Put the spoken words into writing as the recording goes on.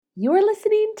You're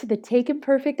listening to the Take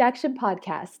Imperfect Action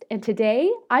podcast, and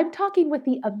today I'm talking with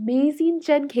the amazing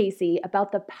Jen Casey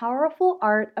about the powerful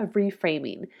art of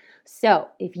reframing. So,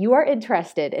 if you are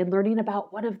interested in learning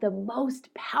about one of the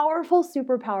most powerful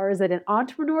superpowers that an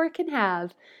entrepreneur can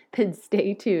have, then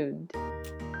stay tuned.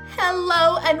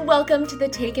 Hello and welcome to the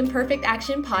Take Imperfect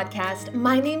Action podcast.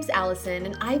 My name's Allison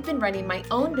and I've been running my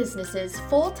own businesses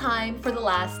full-time for the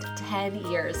last 10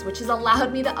 years, which has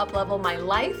allowed me to uplevel my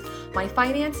life, my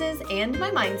finances, and my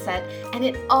mindset, and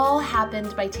it all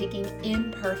happened by taking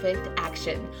imperfect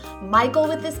action. My goal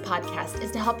with this podcast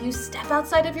is to help you step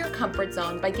outside of your comfort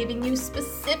zone by giving you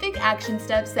specific action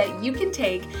steps that you can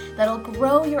take that'll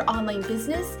grow your online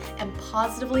business and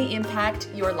positively impact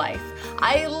your life.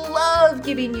 I love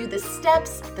giving you the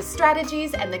steps, the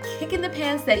strategies, and the kick in the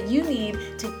pants that you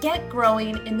need to get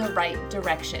growing in the right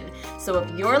direction. So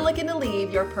if you're looking to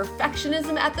leave your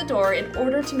perfectionism at the door in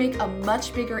order to make a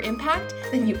much bigger impact,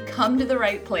 then you've come to the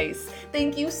right place.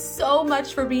 Thank you so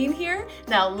much for being here.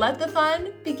 Now let the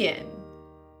fun begin.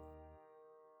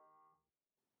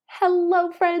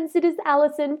 Hello friends, it is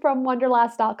Allison from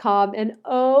Wonderlast.com, and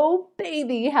oh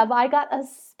baby, have I got a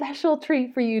special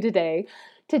treat for you today.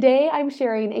 Today, I'm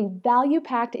sharing a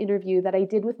value-packed interview that I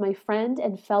did with my friend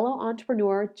and fellow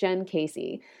entrepreneur, Jen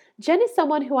Casey. Jen is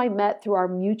someone who I met through our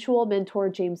mutual mentor,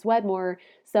 James Wedmore.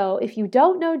 So if you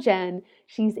don't know Jen,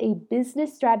 she's a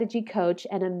business strategy coach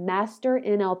and a master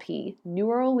NLP,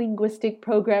 neuro-linguistic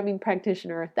programming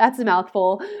practitioner. That's a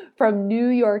mouthful, from New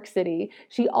York City.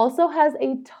 She also has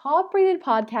a top-rated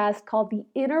podcast called the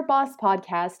Inner Boss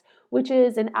Podcast, which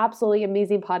is an absolutely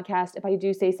amazing podcast. If I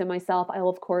do say so myself, I will,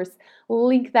 of course,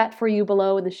 link that for you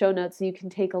below in the show notes so you can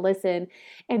take a listen.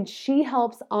 And she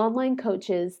helps online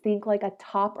coaches think like a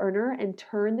top earner and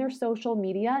turn their social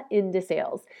media into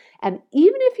sales. And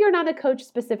even if you're not a coach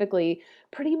specifically,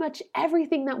 pretty much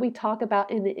everything that we talk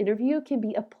about in the interview can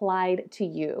be applied to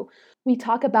you. We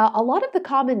talk about a lot of the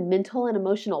common mental and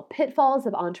emotional pitfalls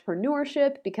of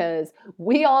entrepreneurship because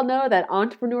we all know that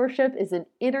entrepreneurship is an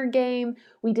inner game.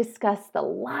 We discuss the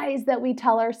lies that we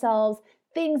tell ourselves,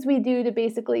 things we do to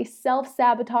basically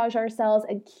self-sabotage ourselves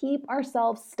and keep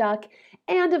ourselves stuck.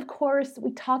 And of course,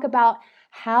 we talk about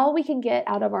how we can get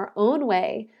out of our own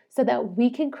way so that we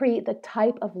can create the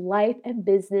type of life and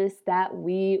business that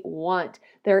we want.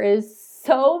 There is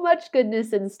so much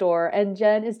goodness in store, and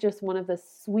Jen is just one of the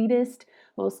sweetest,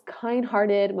 most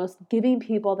kind-hearted, most giving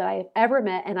people that I have ever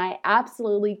met, and I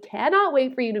absolutely cannot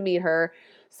wait for you to meet her.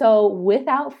 So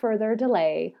without further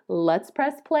delay, let's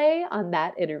press play on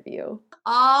that interview.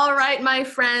 All right, my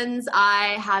friends,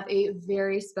 I have a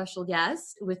very special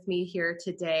guest with me here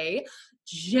today,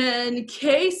 Jen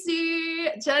Casey.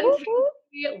 Jen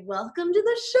Casey, welcome to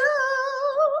the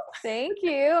show. Thank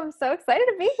you. I'm so excited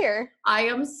to be here. I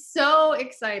am so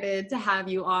excited to have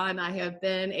you on. I have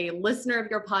been a listener of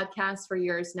your podcast for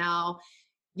years now.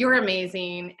 You're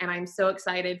amazing, and I'm so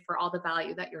excited for all the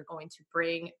value that you're going to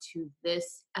bring to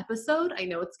this episode. I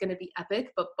know it's going to be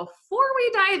epic, but before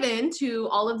we dive into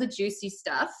all of the juicy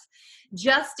stuff,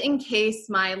 just in case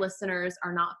my listeners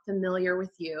are not familiar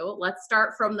with you, let's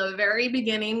start from the very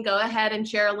beginning. Go ahead and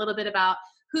share a little bit about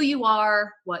who you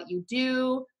are, what you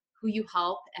do, who you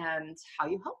help, and how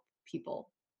you help people.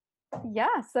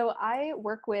 Yeah, so I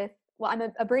work with, I'm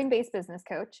a brain-based business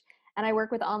coach, and I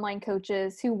work with online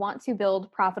coaches who want to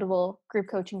build profitable group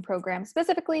coaching programs.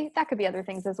 Specifically, that could be other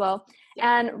things as well.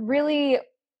 Yeah. And really,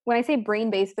 when I say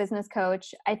brain-based business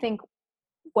coach, I think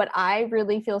what I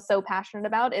really feel so passionate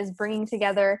about is bringing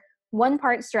together one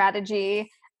part strategy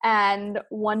and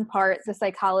one part the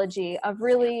psychology of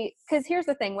really, because here's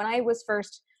the thing, when I was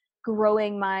first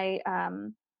growing my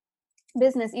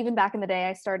business, even back in the day,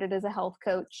 I started as a health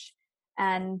coach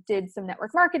and did some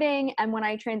network marketing. And when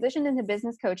I transitioned into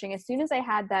business coaching, as soon as I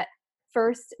had that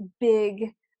first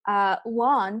big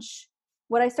launch,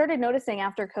 what I started noticing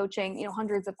after coaching,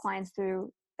 hundreds of clients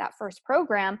through that first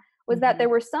program was that there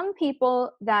were some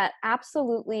people that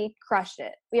absolutely crushed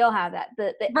it. We all have that.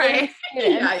 The right.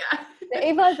 Students, the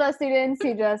A++ students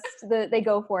who just, they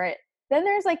go for it. Then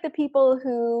there's like the people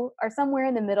who are somewhere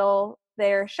in the middle.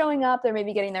 They're showing up, they're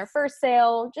maybe getting their first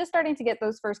sale, just starting to get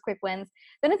those first quick wins.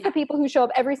 Then it's the people who show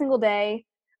up every single day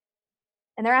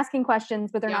and they're asking questions,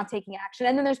 but they're not taking action.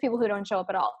 And then there's people who don't show up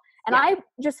at all. And I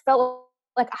just felt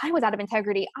like I was out of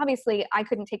integrity. Obviously, I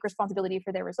couldn't take responsibility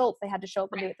for their results. They had to show up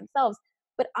and do it themselves.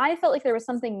 But I felt like there was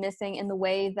something missing in the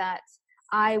way that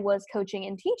I was coaching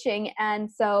and teaching. And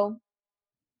so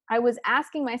I was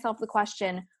asking myself the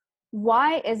question,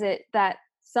 why is it that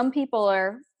some people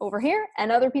are over here and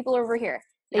other people are over here?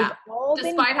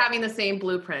 Despite having the same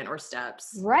blueprint or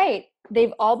steps. Right.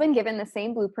 They've all been given the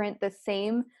same blueprint, the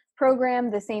same program,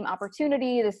 the same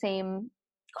opportunity, the same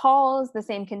calls, the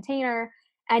same container,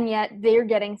 and yet they're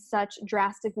getting such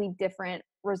drastically different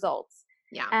results.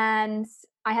 Yeah. And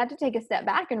I had to take a step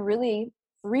back and really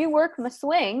rework my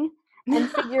swing and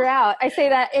figure out. I say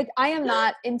that I am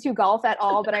not into golf at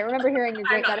all, but I remember hearing a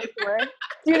great metaphor.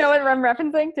 Do you know what I'm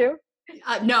referencing too?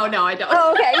 No, I don't.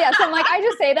 Oh, okay. Yeah. So I'm like, I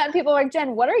just say that and people are like,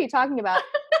 Jen, what are you talking about?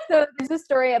 So there's a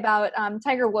story about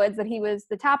Tiger Woods that he was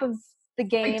the top of the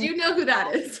game. I do know who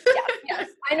that is. Yes.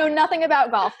 I know nothing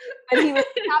about golf, but he was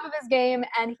the top of his game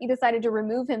and he decided to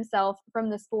remove himself from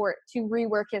the sport to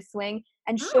rework his swing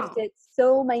and shift it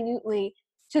so minutely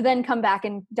to then come back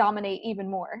and dominate even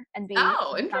more and be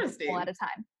interesting at a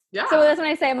time. Yeah. So that's when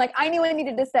I say, I'm like, I knew I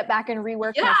needed to step back and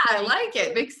rework my swing. I like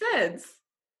it. Makes sense.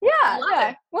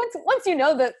 Yeah. Once you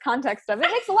know the context of it,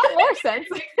 it makes a lot more sense.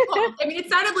 I mean, it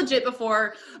sounded legit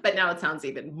before, but now it sounds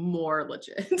even more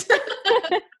legit.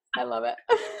 I love it.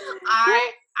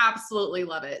 I absolutely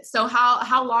love it. So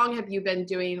how long have you been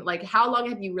doing, like, how long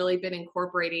have you really been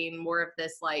incorporating more of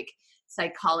this, like,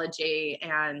 psychology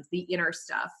and the inner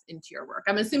stuff into your work?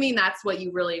 I'm assuming that's what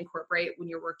you really incorporate when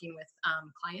you're working with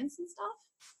clients and stuff.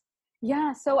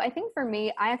 Yeah. So I think for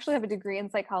me, I actually have a degree in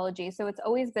psychology. So it's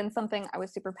always been something I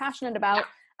was super passionate about.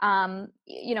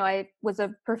 I was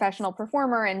a professional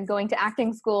performer and going to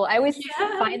acting school. I always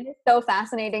find it so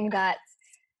fascinating that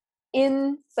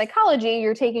in psychology,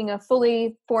 you're taking a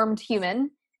fully formed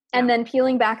human and then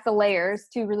peeling back the layers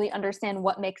to really understand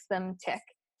what makes them tick.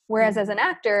 Whereas as an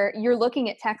actor, you're looking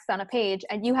at text on a page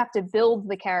and you have to build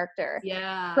the character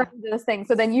from those things.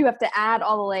 So then you have to add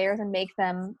all the layers and make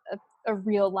them a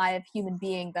real live human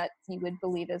being that you would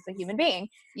believe is a human being.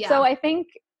 So I think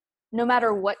no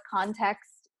matter what context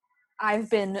I've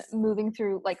been moving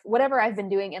through, like whatever I've been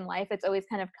doing in life, it's always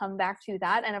kind of come back to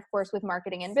that. And of course, with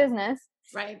marketing and business,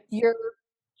 you're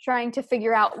trying to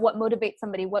figure out what motivates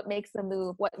somebody, what makes them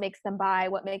move, what makes them buy,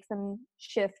 what makes them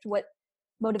shift, what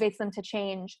motivates them to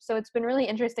change. So it's been really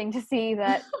interesting to see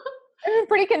that I'm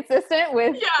pretty consistent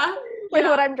with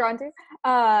what I'm drawn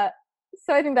to.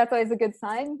 So I think that's always a good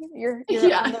sign. You're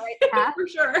on the right path. For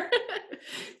sure.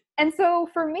 And so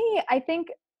for me, I think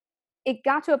it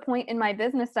got to a point in my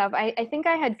business stuff. I think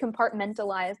I had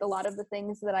compartmentalized a lot of the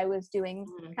things that I was doing,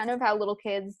 kind of how little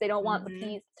kids, they don't want the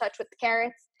peas to touch with the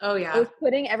carrots. Oh yeah. I was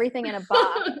putting everything in a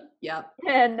box. Yep.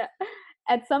 And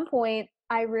at some point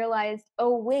I realized,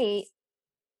 oh wait,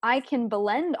 I can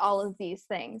blend all of these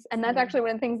things. And that's actually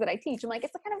one of the things that I teach. I'm like,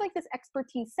 it's kind of like this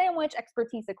expertise sandwich,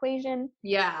 expertise equation.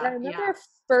 Yeah. And I remember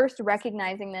first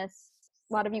recognizing this.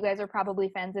 A lot of you guys are probably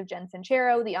fans of Jen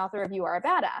Sincero, the author of You Are a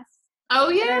Badass. Oh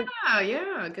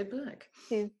yeah. Good book.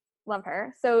 Love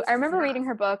her. So I remember reading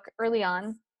her book early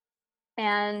on,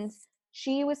 and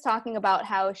she was talking about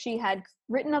how she had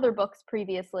written other books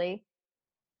previously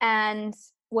and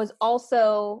was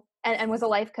also, and was a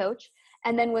life coach,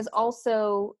 and then was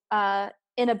also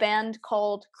in a band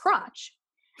called Crotch.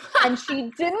 And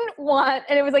she didn't want,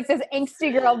 and it was like this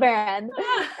angsty girl band,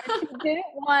 and she didn't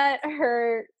want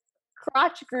her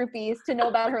Crotch groupies to know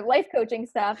about her life coaching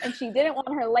stuff, and she didn't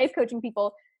want her life coaching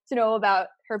people to know about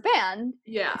her band.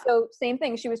 So same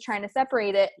thing, she was trying to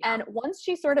separate it. And once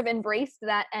she sort of embraced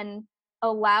that and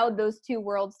allowed those two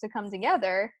worlds to come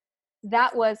together,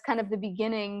 that was kind of the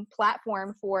beginning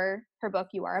platform for her book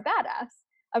You Are a Badass,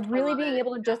 of really being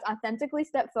able to just authentically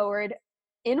step forward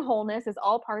in wholeness as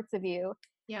all parts of you.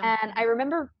 And I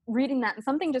remember reading that and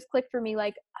something just clicked for me,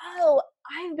 like, oh,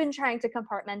 I've been trying to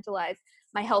compartmentalize.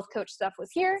 My health coach stuff was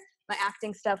here, my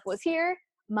acting stuff was here,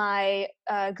 my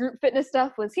group fitness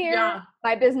stuff was here,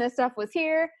 my business stuff was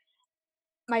here,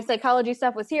 my psychology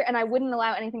stuff was here, and I wouldn't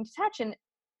allow anything to touch. And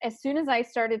as soon as I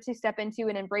started to step into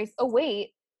and embrace, oh wait,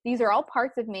 these are all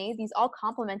parts of me, these all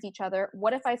complement each other,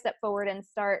 what if I step forward and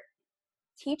start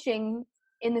teaching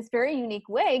in this very unique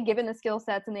way, given the skill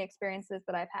sets and the experiences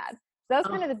that I've had? So that was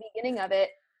kind of the beginning of it.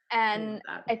 And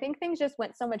I think things just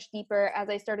went so much deeper as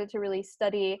I started to really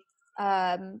study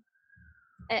and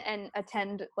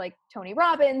attend like Tony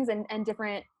Robbins and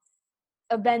different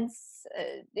events,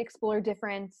 explore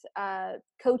different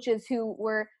coaches who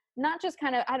were not just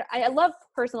kind of, I love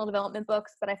personal development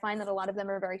books, but I find that a lot of them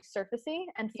are very surfacey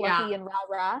and fluffy and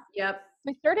rah-rah.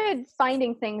 I started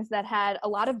finding things that had a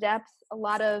lot of depth, a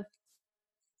lot of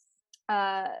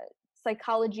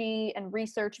psychology and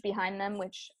research behind them,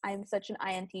 which I'm such an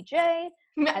INTJ.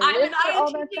 I'm an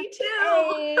INTJ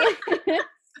too.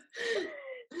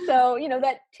 So,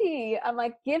 that T, I'm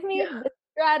like, give me the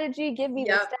strategy, give me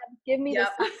the steps, give me the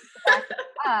science to back it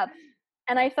up.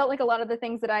 And I felt like a lot of the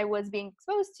things that I was being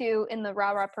exposed to in the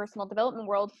rah-rah personal development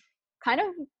world kind of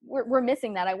were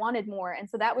missing that. I wanted more. And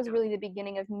so that was really the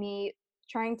beginning of me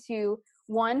trying to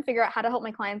one, figure out how to help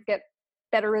my clients get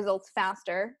better results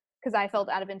faster, because I felt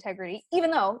out of integrity,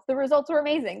 even though the results were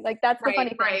amazing. Like, that's the Right, funny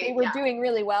thing. right. They were Yeah. doing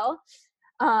really well.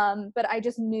 But I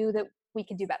just knew that we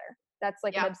could do better. That's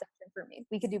like an Yep. obsession for me.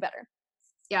 We could do better.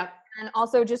 Yep. And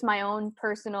also just my own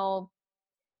personal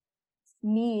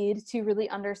need to really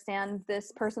understand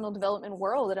this personal development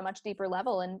world at a much deeper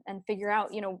level, and figure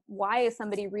out, why is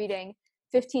somebody reading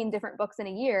 15 different books in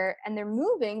a year, and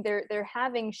they're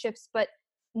having shifts, but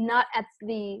not at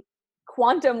the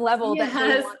quantum level that they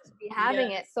Yes. want to be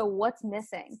having Yes. it. So what's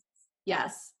missing?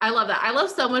 Yes, I love that. I love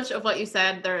so much of what you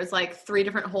said. There's like three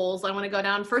different holes I want to go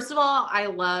down. First of all, I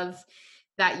love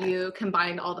that you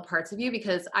combined all the parts of you,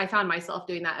 because I found myself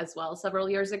doing that as well several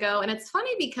years ago. And it's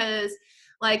funny because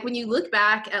like when you look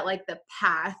back at like the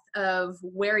path of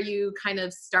where you kind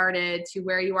of started to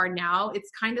where you are now,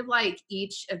 it's kind of like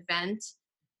each event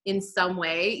in some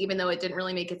way, even though it didn't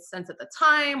really make its sense at the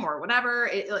time or whatever,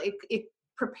 it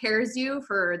prepares you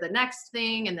for the next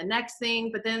thing and the next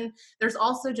thing. But then there's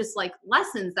also just like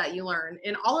lessons that you learn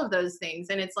in all of those things.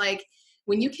 And it's like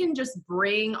when you can just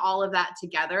bring all of that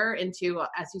together into,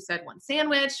 as you said, one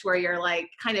sandwich, where you're like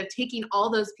kind of taking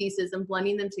all those pieces and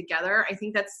blending them together, I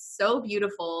think that's so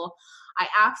beautiful. I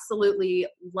absolutely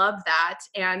love that.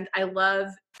 And I love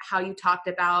how you talked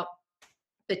about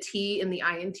the T in the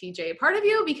INTJ part of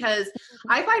you, because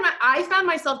I found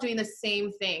myself doing the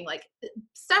same thing like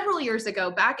several years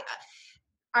ago back.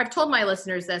 I've told my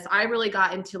listeners this. I really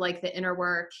got into like the inner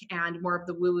work and more of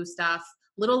the woo-woo stuff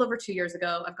little over 2 years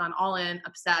ago. I've gone all in,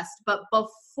 obsessed. But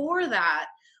before that,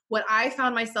 what I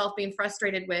found myself being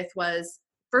frustrated with was,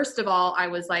 first of all, I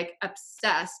was like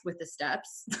obsessed with the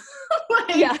steps.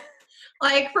 like, Yeah.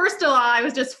 like, first of all, I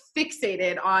was just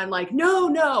fixated on like,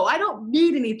 no, I don't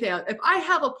need anything. If I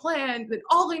have a plan, then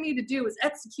all I need to do is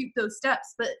execute those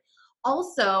steps. But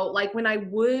also, like when I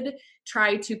would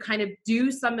try to kind of do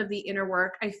some of the inner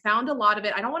work, I found a lot of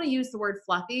it, I don't want to use the word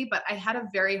fluffy, but I had a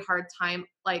very hard time,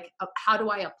 like, how do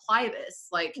I apply this?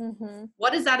 Like,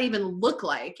 what does that even look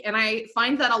like? And I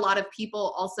find that a lot of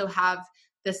people also have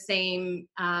the same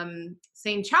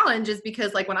challenges,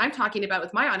 because like when I'm talking about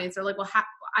with my audience, they're like, well,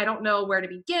 I don't know where to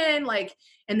begin. Like,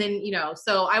 and then,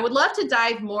 so I would love to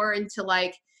dive more into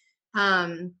like,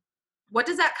 what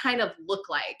does that kind of look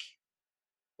like?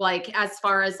 Like, as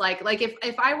far as like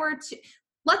if I were to,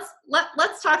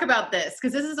 let's talk about this,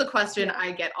 because this is a question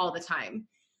I get all the time.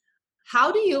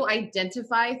 How do you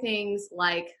identify things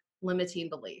like limiting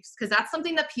beliefs? Because that's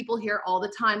something that people hear all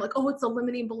the time, like, oh, it's a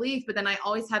limiting belief. But then I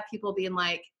always have people being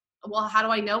like, well, how do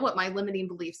I know what my limiting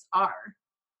beliefs are?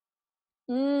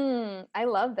 I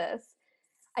love this.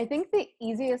 I think the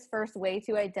easiest first way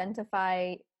to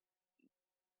identify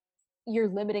your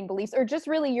limiting beliefs, or just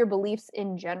really your beliefs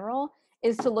in general,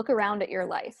 is to look around at your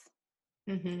life.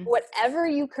 Mm-hmm. Whatever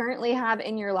you currently have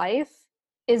in your life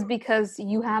is because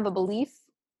you have a belief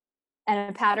and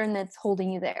a pattern that's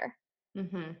holding you there.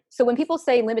 Mm-hmm. So when people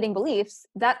say limiting beliefs,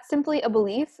 that's simply a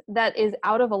belief that is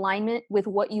out of alignment with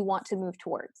what you want to move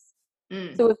towards.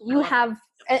 So if you have,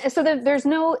 so there's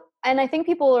no, and I think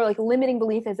people are like, limiting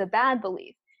belief is a bad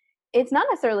belief. It's not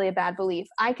necessarily a bad belief.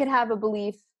 I could have a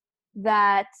belief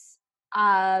that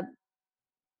I'm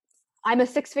a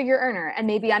six-figure earner, and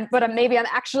maybe I'm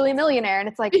actually a millionaire. And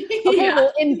it's like, okay, Yeah.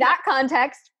 well, in that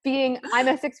context, being I'm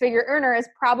a six-figure earner is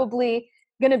probably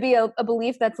going to be a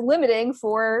belief that's limiting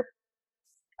for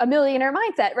a millionaire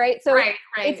mindset, right? So Right.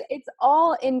 it's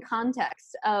all in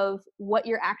context of what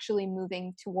you're actually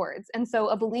moving towards. And so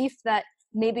a belief that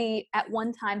maybe at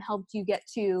one time helped you get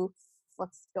to,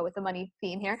 let's go with the money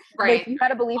theme here. Right. Like you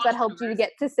had a belief that helped you to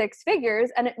get to six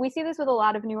figures. And we see this with a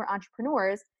lot of newer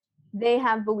entrepreneurs. They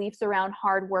have beliefs around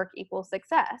hard work equals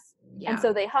success. Yeah. And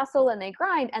so they hustle and they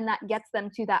grind, and that gets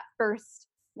them to that first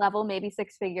level, maybe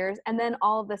six figures. And then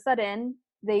all of a sudden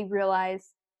they realize,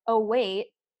 oh, wait,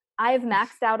 I've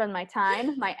maxed out on my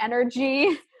time, my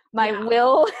energy, my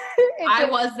will. I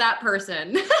was that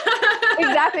person.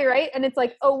 Exactly, right? And it's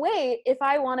like, oh, wait, if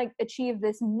I want to achieve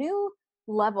this new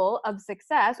level of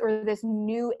success or this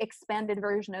new expanded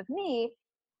version of me,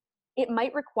 it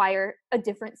might require a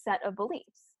different set of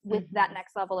beliefs with that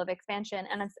next level of expansion.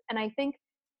 And I think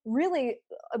really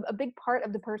a big part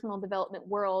of the personal development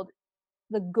world,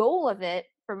 the goal of it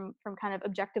from kind of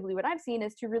objectively what I've seen,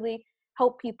 is to really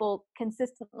help people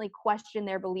consistently question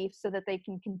their beliefs so that they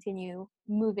can continue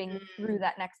moving through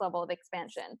that next level of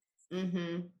expansion.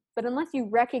 But unless you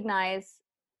recognize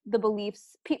the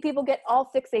beliefs. People get all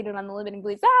fixated on the limiting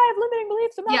beliefs. I have limiting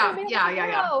beliefs. I'm not going to be able to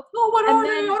grow. Oh, what And are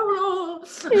then, they? I don't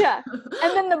know. yeah.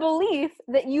 And then the belief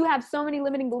that you have so many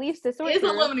limiting beliefs to sort Is a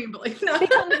through limiting belief. No.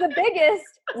 becomes the biggest,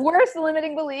 worst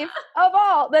limiting belief of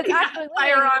all. That's actually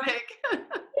limiting. Ironic.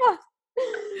 Yeah.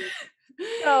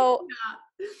 So,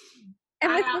 Yeah.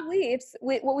 and with beliefs,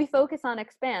 what we focus on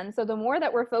expands. So the more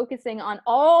that we're focusing on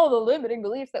all the limiting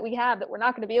beliefs that we have that we're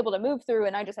not going to be able to move through,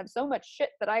 and I just have so much shit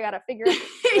that I got to figure out,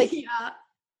 like,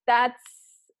 that's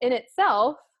in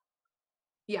itself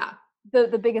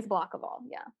the biggest block of all.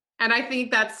 Yeah. And I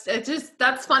think that's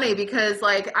funny because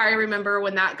like I remember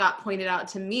when that got pointed out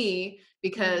to me,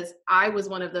 because I was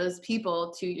one of those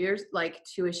people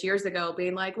 2-ish years ago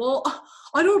being like, well,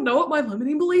 I don't know what my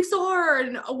limiting beliefs are.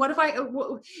 And what if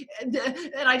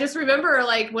and I just remember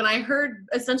like when I heard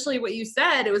essentially what you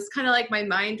said, it was kind of like my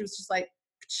mind was just like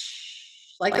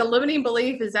the limiting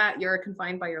belief is that you're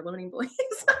confined by your limiting beliefs.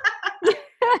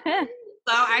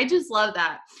 So I just love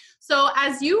that. So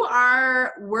as you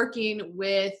are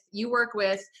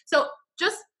so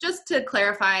just to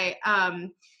clarify,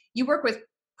 you work with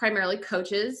primarily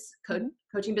coaches,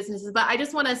 coaching businesses, but I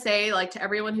just want to say like to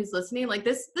everyone who's listening, like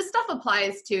this stuff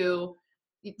applies to,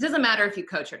 it doesn't matter if you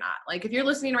coach or not. Like if you're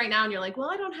listening right now and you're like, well,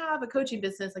 I don't have a coaching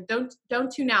business, like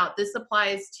don't tune out. This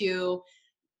applies to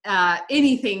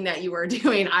anything that you are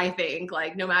doing, I think,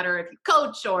 like no matter if you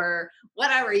coach or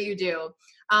whatever you do.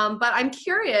 But I'm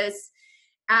curious,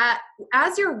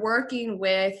 as you're working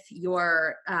with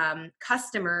your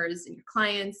customers and your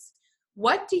clients,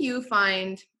 what do you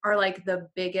find are like the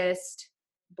biggest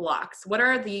blocks? What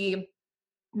are the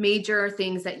major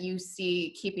things that you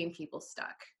see keeping people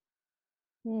stuck?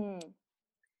 So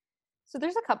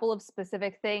there's a couple of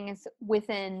specific things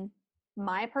within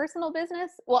my personal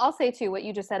business. Well, I'll say too, what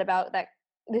you just said about that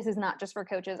this is not just for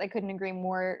coaches. I couldn't agree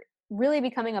more. Really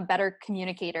becoming a better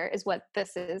communicator is what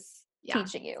this is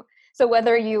teaching you. So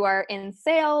whether you are in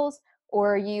sales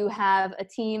or you have a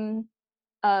team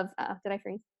of, did I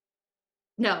freeze?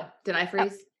 No. Did I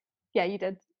freeze? Oh, yeah, you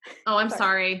did. Oh, I'm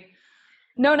sorry.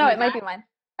 No, it might be mine.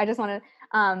 I just wanted,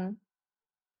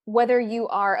 whether you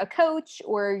are a coach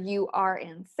or you are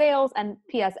in sales, and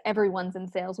P.S. everyone's in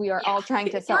sales. We are all trying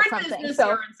to sell something. Business, so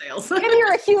you're in sales. If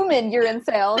you're a human, you're in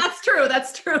sales. That's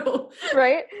true.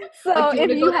 Right? So like,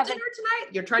 if you have dinner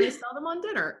tonight, you're trying to sell them on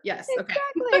dinner. Yes.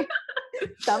 Exactly. Okay.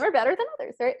 Some are better than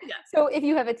others, right? Yes. So if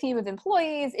you have a team of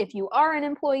employees, if you are an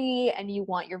employee and you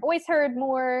want your voice heard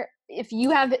more, if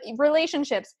you have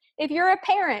relationships, if you're a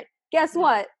parent, guess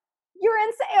what? You're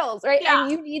in sales, right? Yeah.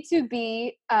 And you need to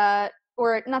be,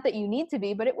 or not that you need to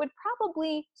be, but it would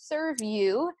probably serve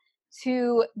you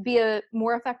to be a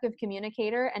more effective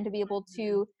communicator and to be able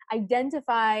to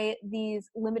identify these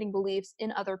limiting beliefs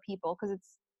in other people, because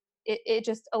it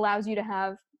just allows you to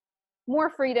have more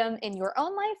freedom in your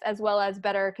own life as well as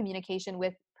better communication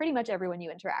with pretty much everyone you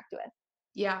interact with.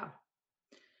 Yeah.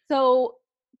 So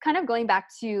kind of going back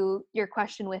to your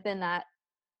question within that,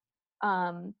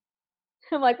 I'm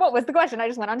like, what was the question? I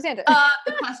just went on a tangent.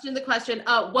 The question,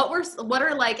 what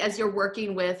are like, as you're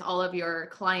working with all of your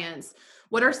clients,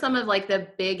 what are some of like the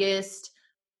biggest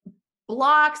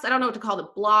blocks? I don't know what to call the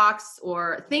blocks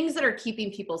or things that are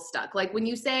keeping people stuck. Like when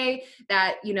you say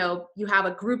that, you have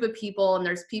a group of people and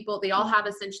there's people, they all have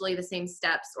essentially the same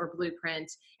steps or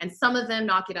blueprint, and some of them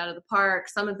knock it out of the park.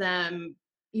 Some of them,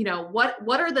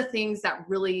 what are the things that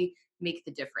really make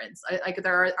the difference? Like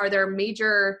are there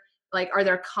major, like, are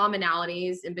there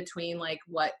commonalities in between like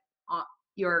what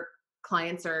your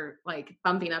clients are like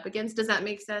bumping up against? Does that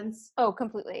make sense? Oh,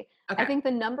 completely. Okay. I think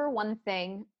the number one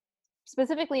thing,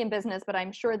 specifically in business, but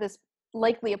I'm sure this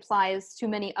likely applies to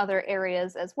many other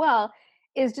areas as well,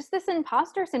 is just this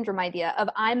imposter syndrome idea of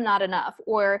I'm not enough,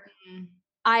 or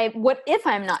what if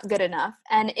I'm not good enough?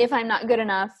 And if I'm not good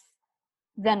enough,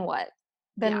 then what?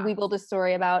 Then we build a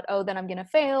story about, then I'm going to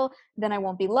fail, then I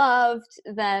won't be loved,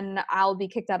 then I'll be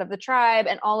kicked out of the tribe,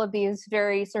 and all of these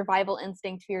very survival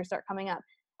instinct fears start coming up.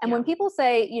 And when people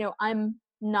say, I'm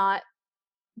not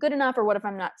good enough, or what if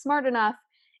I'm not smart enough,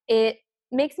 it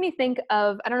makes me think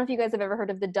of, I don't know if you guys have ever heard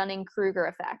of the Dunning-Kruger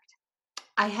effect.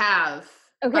 I have.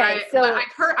 Okay. But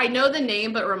I know the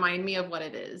name, but remind me of what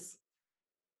it is.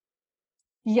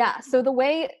 Yeah. So the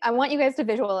way I want you guys to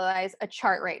visualize a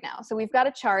chart right now. So we've got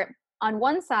a chart on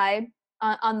one side,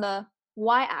 on the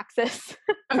y-axis.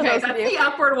 Okay, that's the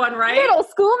upward one, right? Middle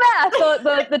school math,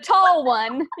 the tall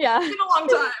one. Yeah. It's been a long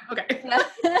time. Okay.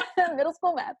 Yeah. Middle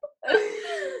school math.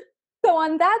 So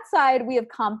on that side, we have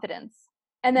confidence.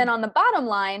 And then on the bottom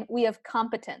line, we have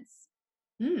competence.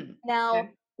 Now,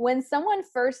 when someone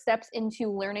first steps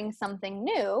into learning something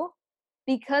new,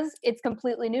 because it's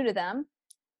completely new to them,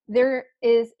 there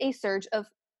is a surge of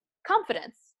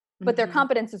confidence, but their Mhm.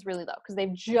 confidence is really low because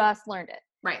they've just learned it.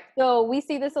 Right. So we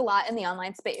see this a lot in the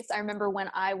online space. I remember when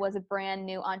I was a brand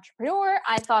new entrepreneur,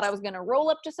 I thought I was going to roll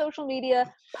up to social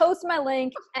media, post my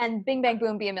link, and bing, bang,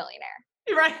 boom, be a millionaire.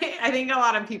 Right. I think a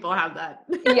lot of people have that.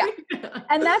 Yeah.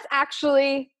 And that's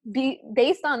actually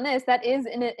based on this, that is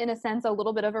in a sense, a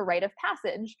little bit of a rite of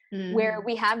passage where Mhm.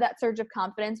 we have that surge of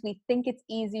confidence. We think it's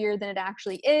easier than it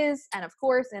actually is. And of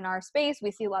course, in our space,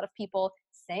 we see a lot of people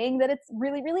saying that it's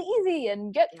really, really easy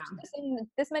and get Yeah. this in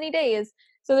this many days.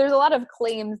 So there's a lot of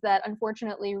claims that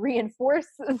unfortunately reinforce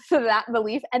that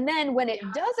belief. And then when it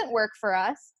doesn't work for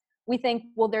us, we think,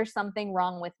 well, there's something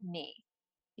wrong with me.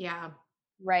 Yeah.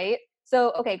 Right?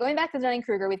 So, okay, going back to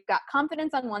Dunning-Kruger, we've got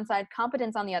confidence on one side,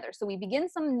 competence on the other. So we begin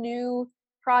some new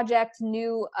project,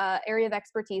 new area of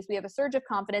expertise. We have a surge of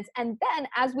confidence. And then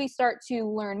as we start to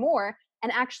learn more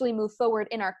and actually move forward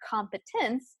in our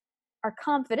competence, our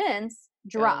confidence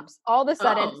drops all of a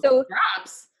sudden. Oh, So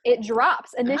drops. it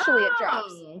drops. Initially, it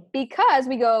drops Oh. because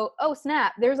we go, oh,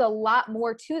 snap, there's a lot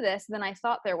more to this than I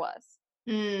thought there was.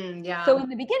 Yeah. So in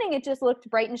the beginning, it just looked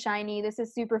bright and shiny. This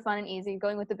is super fun and easy.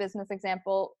 Going with the business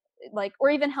example, like, or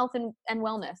even health and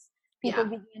wellness. People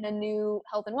begin a new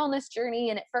health and wellness journey,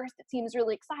 and at first it seems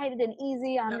really excited and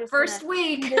easy. I'm The just first gonna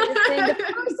week. do this thing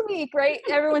the first week, right?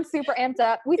 Everyone's super amped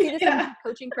up. We see this in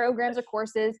coaching programs or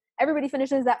courses. Everybody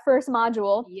finishes that first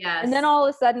module, Yes. and then all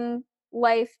of a sudden,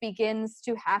 life begins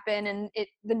to happen, and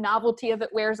the novelty of it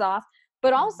wears off.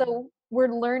 But also, we're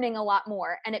learning a lot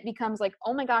more, and it becomes like,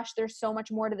 oh my gosh, there's so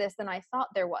much more to this than I thought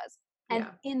there was. And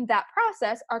in that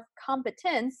process, our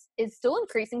competence is still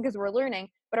increasing because we're learning,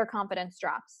 but our confidence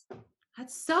drops.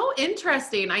 That's so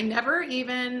interesting. I never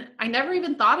even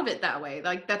thought of it that way.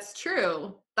 Like, that's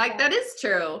true. Like, that is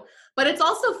true. But it's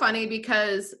also funny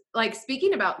because, like,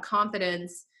 speaking about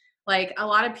confidence, like, a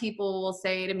lot of people will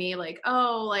say to me, like,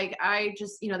 oh, like, I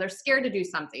just, they're scared to do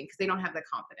something because they don't have the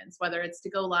confidence, whether it's to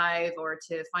go live or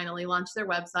to finally launch their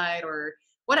website or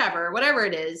whatever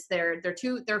it is. They're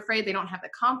afraid, they don't have the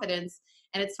confidence.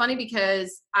 And it's funny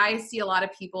because I see a lot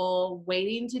of people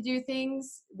waiting to do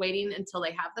things, waiting until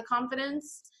they have the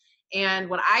confidence. And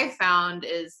what I found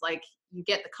is, like, you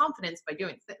get the confidence by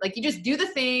doing it. Like, you just do the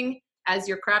thing as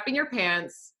you're crapping your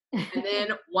pants. And then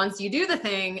once you do the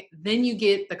thing, then you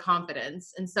get the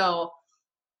confidence. And so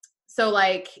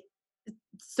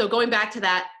going back to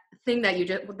that thing that you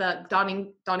just, the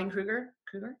Dunning-Kruger?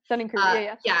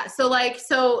 Dunning-Kruger, yeah.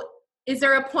 So is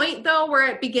there a point though where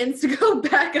it begins to go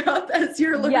back up as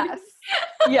you're learning?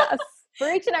 Yes. For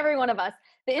each and every one of us.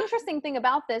 The interesting thing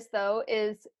about this though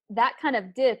is that kind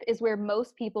of dip is where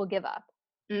most people give up.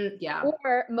 Yeah.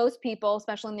 Or most people,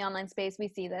 especially in the online space, we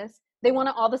see this. They want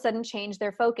to all of a sudden change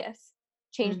their focus,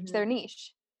 change their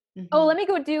niche. Oh, let me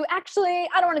go actually,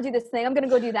 I don't want to do this thing. I'm going to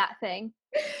go do that thing.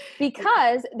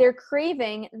 Because they're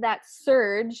craving that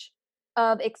surge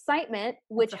of excitement,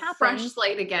 which happens. Fresh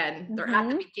slate again. They're at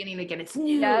the beginning again. It's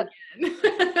new again.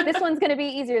 This one's going to be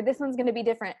easier. This one's going to be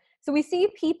different. So we see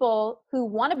people who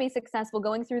want to be successful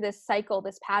going through this cycle,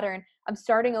 this pattern of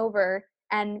starting over,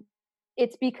 and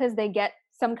it's because they get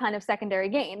some kind of secondary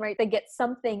gain, right? They get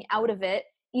something out of it,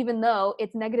 even though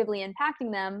it's negatively impacting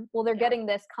them. Well, they're getting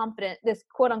this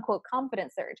quote unquote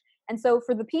confidence surge. And so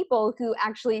for the people who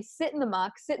actually sit in the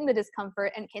muck, sit in the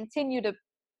discomfort, and continue to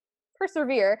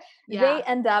persevere, they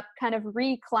end up kind of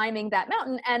reclimbing that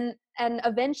mountain. And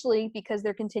eventually, because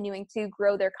they're continuing to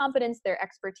grow their confidence, their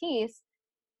expertise,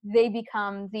 they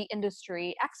become the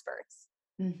industry experts.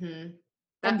 And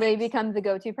they become the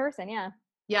go-to person.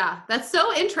 Yeah, that's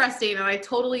so interesting. And I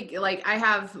totally, like, I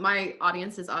have, my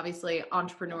audience is obviously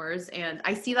entrepreneurs, and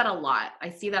I see that a lot. I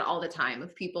see that all the time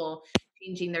of people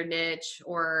changing their niche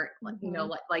or, like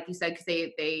you said, because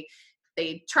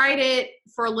they tried it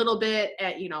for a little bit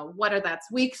at, whether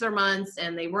that's weeks or months,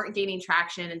 and they weren't gaining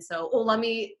traction. And so,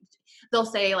 they'll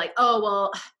say like, oh,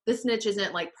 well, this niche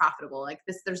isn't like profitable. Like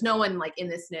there's no one like in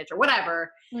this niche or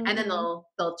whatever. And then they'll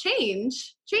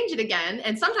change it again.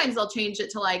 And sometimes they'll change it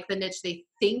to like the niche they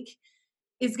think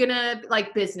is gonna,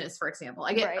 like, business, for example.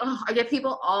 I get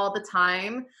people all the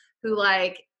time who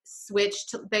like switch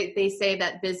to, they say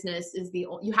that business is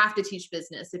you have to teach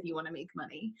business if you want to make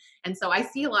money. And so I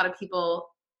see a lot of people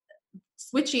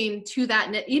switching to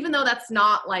that niche, even though that's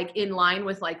not like in line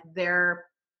with like their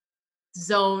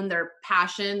zone, their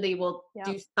passion. They will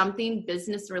do something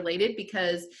business related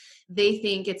because they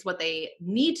think it's what they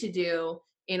need to do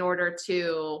in order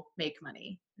to make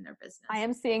money in their business. I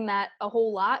am seeing that a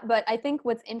whole lot, but I think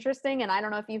what's interesting, and I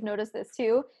don't know if you've noticed this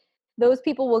too, those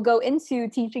people will go into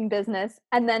teaching business,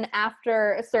 and then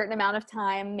after a certain amount of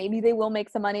time, maybe they will make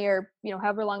some money, or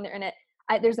however long they're in it,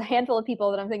 there's a handful of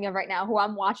people that I'm thinking of right now who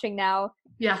I'm watching now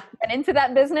Yeah. get into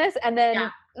that business, and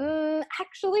then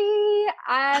actually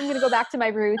I'm going to go back to my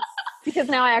roots because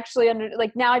now I actually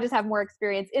now I just have more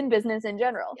experience in business in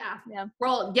general. Yeah.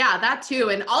 Well, yeah, that too.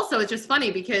 And also it's just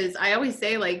funny because I always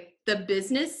say like the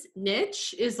business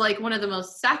niche is like one of the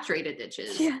most saturated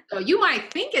niches. Yeah. So you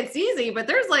might think it's easy, but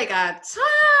there's like a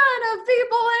ton of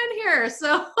people in here.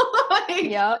 So like,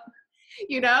 Yep.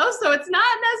 So it's not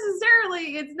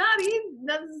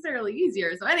necessarily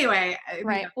easier. So anyway.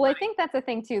 Right. Well, I think that's the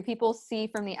thing too. People see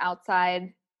from the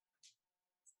outside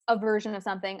a version of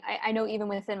something. I know even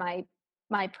within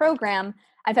my program,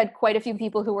 I've had quite a few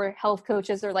people who were health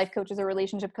coaches or life coaches or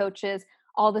relationship coaches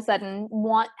all of a sudden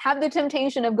have the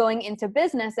temptation of going into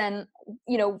business. And,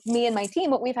 me and my team,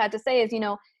 what we've had to say is,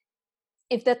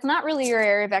 if that's not really your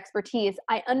area of expertise,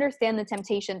 I understand the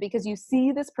temptation because you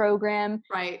see this program,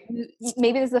 right?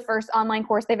 Maybe this is the first online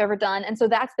course they've ever done. And so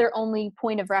that's their only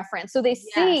point of reference. So they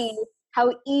see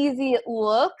how easy it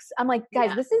looks. I'm like,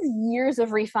 guys, this is years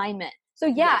of refinement.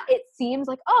 So it seems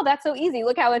like, oh, that's so easy.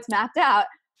 Look how it's mapped out.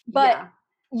 But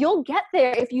you'll get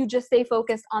there if you just stay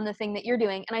focused on the thing that you're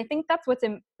doing. And I think that's what's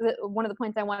one of the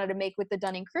points I wanted to make with the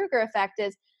Dunning-Kruger effect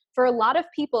is for a lot of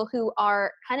people who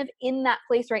are kind of in that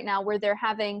place right now where they're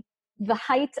having the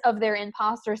height of their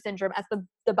imposter syndrome at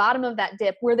the bottom of that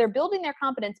dip where they're building their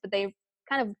confidence, but they've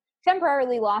kind of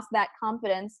temporarily lost that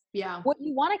confidence. Yeah. What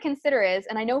you want to consider is,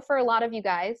 and I know for a lot of you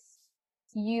guys,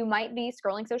 you might be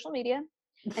scrolling social media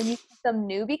and you see some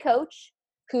newbie coach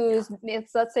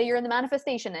let's say you're in the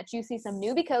manifestation niche, you see some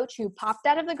newbie coach who popped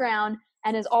out of the ground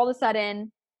and is all of a sudden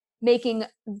making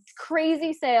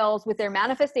crazy sales with their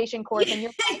manifestation course. And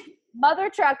you're like,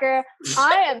 mother trucker,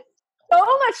 I am so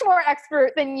much more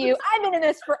expert than you. I've been in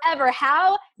this forever.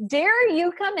 How dare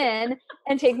you come in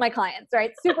and take my clients,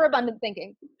 right? Super abundant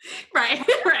thinking. Right.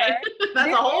 That's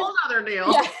a whole other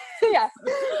deal. Yeah.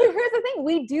 Here's the thing.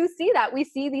 We do see that. We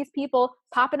see these people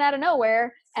popping out of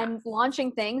nowhere and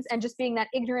launching things and just being that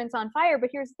ignorance on fire. But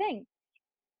here's the thing.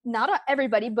 Not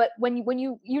everybody, but when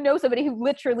you know somebody who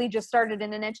literally just started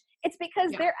in a niche, it's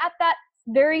because they're at that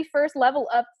very first level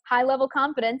of high level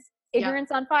confidence,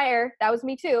 ignorance on fire. That was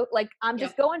me too. Like I'm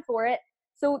just going for it.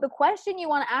 So the question you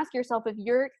want to ask yourself if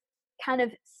you're kind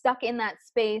of stuck in that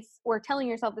space or telling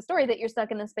yourself the story that you're stuck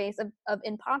in the space of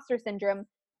imposter syndrome,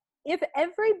 if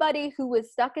everybody who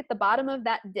was stuck at the bottom of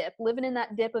that dip, living in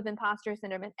that dip of imposter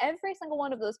syndrome, and every single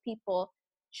one of those people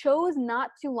chose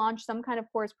not to launch some kind of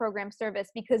course, program, service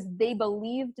because they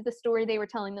believed the story they were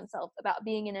telling themselves about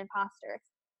being an imposter,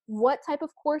 what type of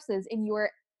courses in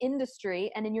your industry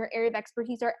and in your area of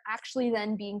expertise are actually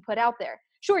then being put out there?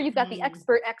 Sure, you've got the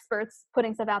experts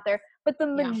putting stuff out there, but the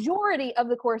majority of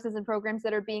the courses and programs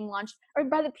that are being launched are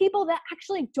by the people that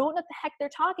actually don't know what the heck they're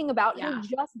talking about who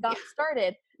just got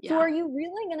started. So are you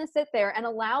really going to sit there and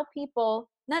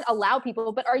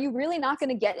but are you really not going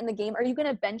to get in the game? Are you going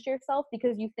to bench yourself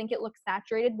because you think it looks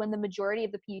saturated when the majority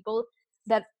of the people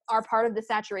that are part of the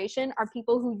saturation are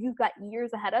people who you've got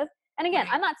years ahead of? And again,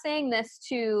 I'm not saying this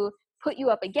to put you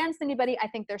up against anybody. I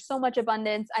think there's so much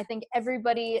abundance. I think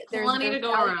everybody, there's plenty to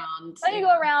go around. Plenty to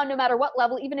go around no matter what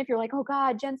level, even if you're like, oh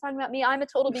God, Jen's talking about me. I'm a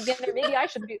total beginner. Maybe I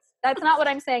should do. That's not what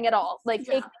I'm saying at all. Like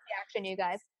take the action, you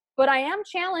guys. But I am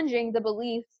challenging the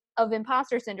belief of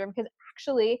imposter syndrome because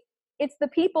actually it's the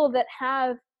people that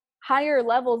have higher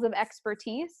levels of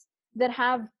expertise that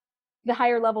have the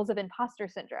higher levels of imposter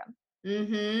syndrome.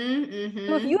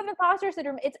 So if you have imposter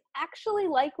syndrome, it's actually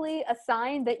likely a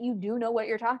sign that you do know what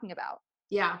you're talking about.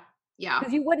 Yeah.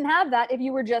 Because you wouldn't have that if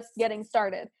you were just getting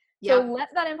started. So let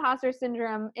that imposter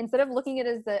syndrome, instead of looking at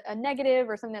it as a negative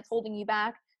or something that's holding you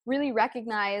back, really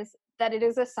recognize that it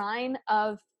is a sign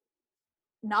of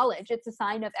knowledge. It's a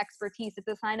sign of expertise. It's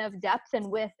a sign of depth and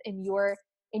width in your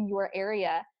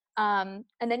area. And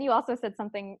then you also said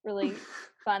something really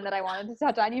fun that I wanted to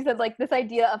touch on. You said like this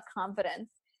idea of confidence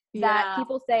that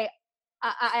people say,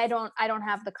 I don't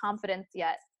have the confidence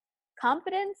yet.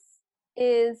 Confidence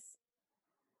is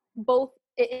both,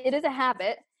 it is a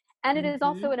habit and it is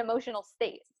also an emotional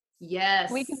state.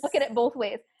 Yes. We can look at it both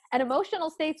ways. And emotional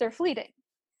states are fleeting.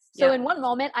 So in one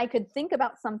moment, I could think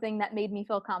about something that made me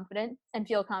feel confident and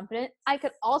feel confident. I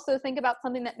could also think about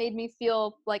something that made me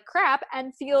feel like crap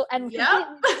and feel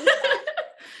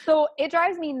So it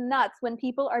drives me nuts when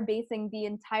people are basing the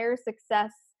entire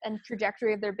success and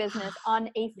trajectory of their business on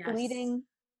a fleeting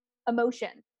emotion.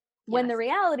 When the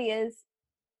reality is,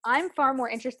 I'm far more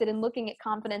interested in looking at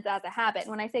confidence as a habit.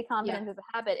 And when I say confidence as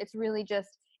a habit, it's really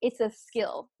just, it's a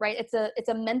skill, right? It's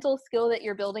a mental skill that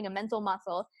you're building, a mental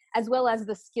muscle, as well as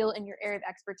the skill in your area of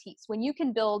expertise. When you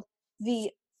can build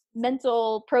the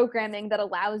mental programming that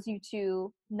allows you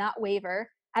to not waver,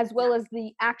 as well as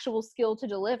the actual skill to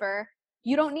deliver,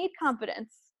 you don't need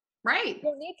confidence. Right. You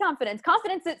don't need confidence.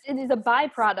 Confidence is a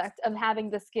byproduct of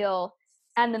having the skill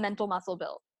and the mental muscle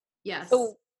built. Yes.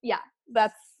 So yeah,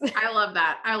 that's I love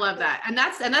that. I love that. And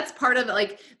that's part of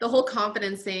like the whole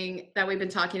confidence thing that we've been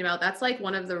talking about. That's like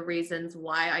one of the reasons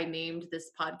why I named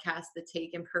this podcast the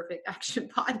Take Imperfect Action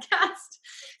Podcast.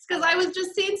 It's because I was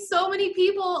just seeing so many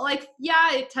people like,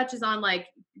 yeah, it touches on like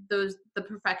the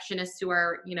perfectionists who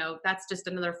are, you know, that's just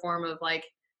another form of like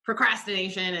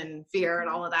procrastination and fear and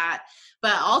all of that.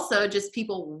 But also just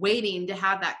people waiting to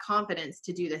have that confidence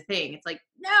to do the thing. It's like,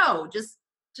 no, just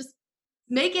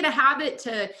make it a habit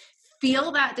to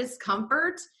feel that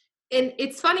discomfort. And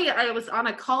it's funny, I was on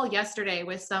a call yesterday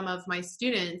with some of my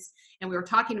students and we were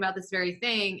talking about this very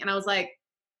thing. And I was like,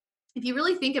 if you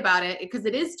really think about it, because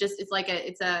it is just, it's like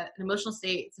an emotional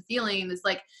state, it's a feeling. It's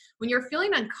like when you're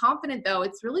feeling unconfident though,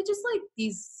 it's really just like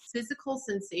these physical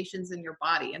sensations in your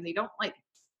body and they don't like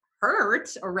hurt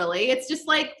or really, it's just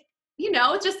like, you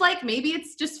know, it's just like maybe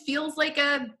it's just feels like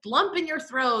a lump in your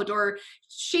throat or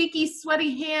shaky,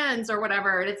 sweaty hands or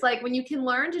whatever. And it's like when you can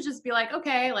learn to just be like,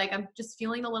 okay, like I'm just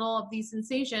feeling a little of these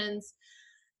sensations.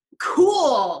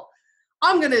 Cool.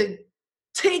 I'm going to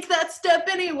take that step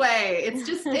anyway. It's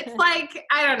just, it's like,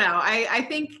 I don't know. I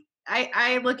think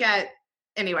I look at,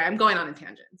 anyway, I'm going on a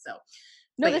tangent. So.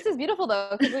 No, this is beautiful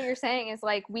though, because what you're saying is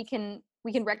like we can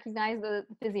recognize the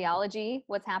physiology,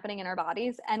 what's happening in our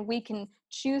bodies, and we can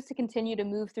choose to continue to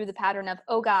move through the pattern of,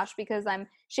 oh gosh, because I'm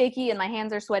shaky and my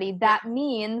hands are sweaty, that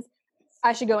means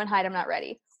I should go and hide, I'm not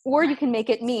ready. Or you can make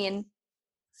it mean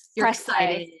you're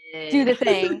excited, do the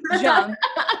thing, jump,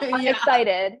 I'm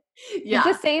excited. Yeah.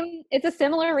 It's a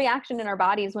similar reaction in our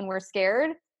bodies when we're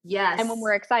scared. Yes. And when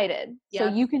we're excited. Yep.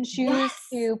 So you can choose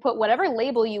to put whatever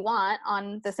label you want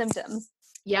on the symptoms.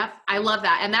 Yep. I love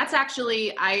that. And that's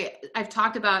actually, I've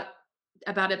talked about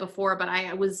it before, but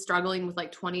I was struggling with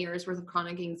like 20 years worth of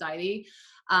chronic anxiety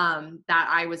that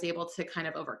I was able to kind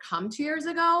of overcome 2 years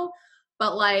ago.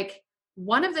 But like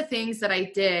one of the things that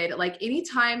I did, like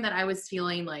anytime that I was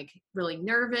feeling like really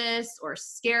nervous or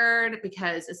scared,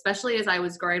 because especially as I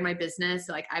was growing my business,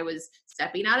 like I was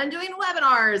stepping out and doing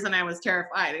webinars and I was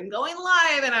terrified and going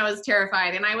live and I was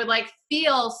terrified. And I would like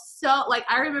feel so like,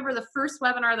 I remember the first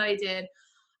webinar that I did,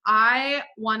 I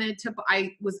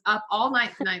was up all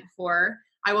night the night before.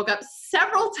 I woke up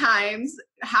several times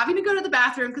having to go to the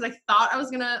bathroom because I thought I was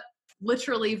going to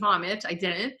literally vomit. I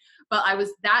didn't. But I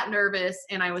was that nervous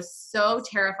and I was so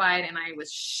terrified and I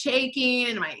was shaking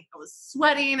and I was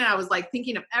sweating and I was like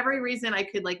thinking of every reason I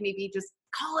could like maybe just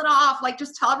call it off, like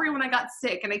just tell everyone I got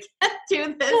sick and I can't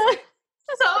do this.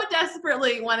 So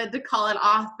desperately wanted to call it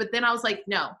off. But then I was like,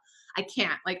 no, I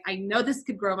can't. Like, I know this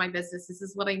could grow my business. This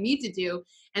is what I need to do.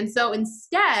 And so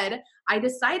instead, I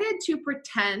decided to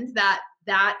pretend that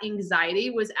anxiety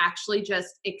was actually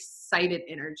just excited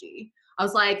energy. I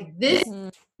was like,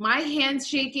 my hands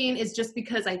shaking is just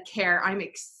because I care. I'm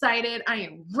excited. I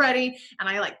am ready. And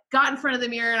I like got in front of the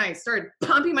mirror and I started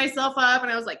pumping myself up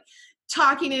and I was like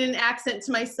talking in an accent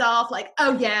to myself, like,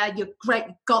 oh yeah, you're great.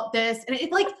 You got this. And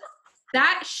it like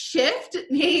that shift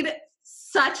made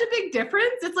such a big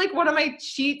difference. It's like one of my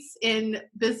cheats in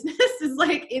business is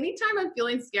like, anytime I'm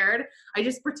feeling scared, I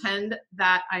just pretend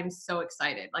that I'm so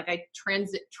excited. Like I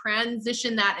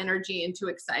transition that energy into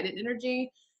excited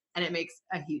energy. And it makes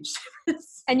a huge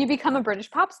difference. And you become a British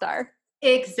pop star.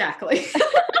 Exactly.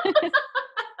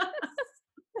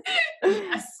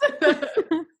 Yes.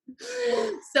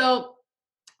 So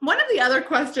one of the other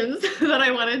questions that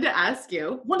I wanted to ask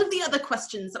you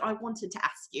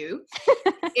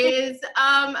is,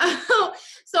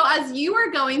 so as you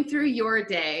are going through your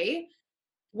day,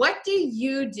 what do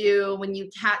you do when you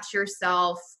catch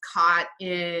yourself caught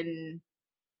in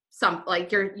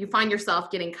like you find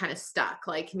yourself getting kind of stuck,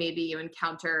 like maybe you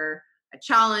encounter a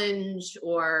challenge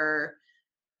or,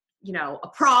 you know, a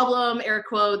problem, air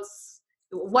quotes.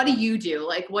 What do you do?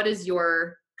 Like, what is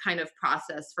your kind of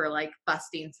process for like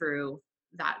busting through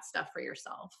that stuff for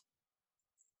yourself?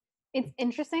 It's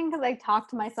interesting because I talk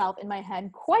to myself in my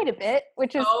head quite a bit,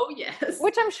 which is, oh yes,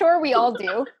 which I'm sure we all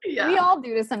do. Yeah. We all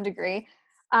do to some degree.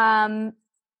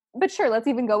 But sure, let's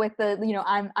even go with the, you know,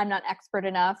 I'm not expert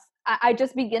enough. I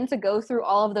just begin to go through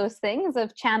all of those things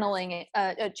of channeling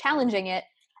it, challenging it,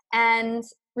 and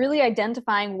really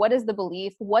identifying what is the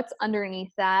belief, what's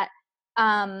underneath that.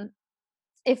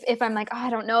 If I'm like, oh, I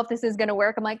don't know if this is going to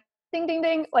work, I'm like, ding, ding,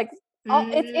 ding. Like,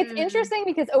 it's interesting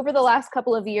because over the last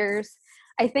couple of years,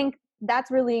 I think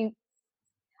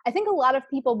a lot of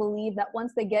people believe that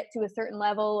once they get to a certain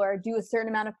level or do a certain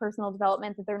amount of personal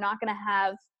development, that they're not going to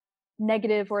have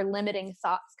negative or limiting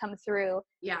thoughts come through.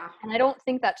 Yeah. And I don't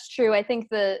think that's true. I think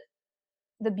the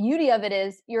beauty of it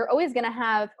is you're always going to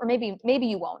have, or maybe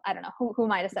you won't. I don't know. Who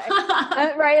am I to say?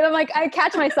 Right. And I'm like, I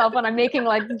catch myself when I'm making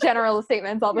like general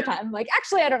statements all the time. Like,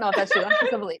 actually, I don't know if that's true. That's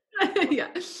just a belief. Yeah.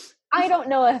 I don't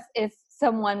know if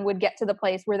someone would get to the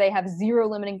place where they have zero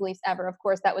limiting beliefs ever. Of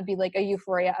course, that would be like a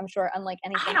euphoria, I'm sure, unlike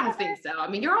anything. I don't think so. I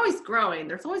mean, you're always growing.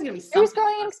 There's always going to be something. You're always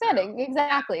growing and expanding.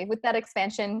 Exactly. With that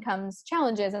expansion comes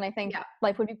challenges. And I think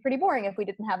life would be pretty boring if we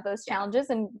didn't have those challenges.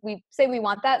 And we say we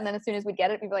want that. And then as soon as we get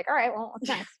it, we'd be like, all right, well, what's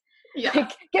next? Yeah.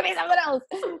 Like, give me something else.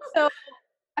 So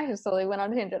I just totally went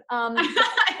on a tangent. I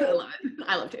love it.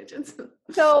 I love tangents.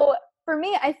 So for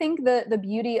me, I think the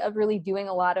beauty of really doing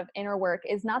a lot of inner work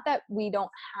is not that we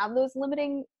don't have those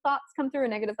limiting thoughts come through or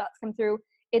negative thoughts come through.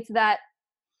 It's that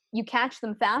you catch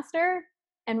them faster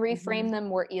and reframe them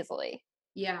more easily.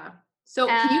 Yeah. So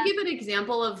can you give an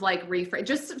example of like reframe,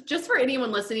 just for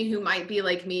anyone listening who might be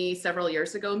like me several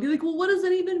years ago and be like, well, what does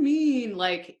that even mean?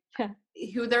 Like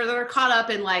who they're caught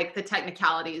up in like the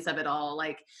technicalities of it all.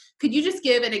 Like, could you just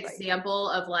give an example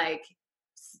of like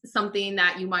something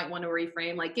that you might want to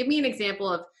reframe? Like, give me an example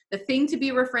of the thing to be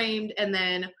reframed and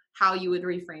then how you would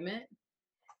reframe it.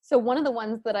 So one of the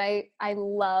ones that I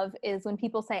love is when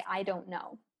people say, I don't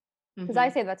know. Because I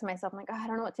say that to myself. I'm like, oh, I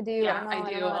don't know what to do. Yeah, I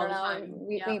don't know. all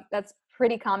the time. That's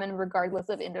pretty common regardless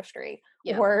of industry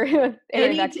or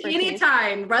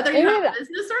anytime, whether you have a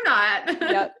business or not.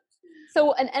 Yep.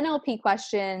 So an NLP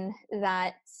question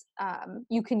that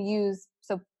you can use.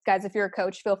 So guys, if you're a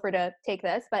coach, feel free to take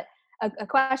this. But a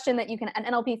question that you can, an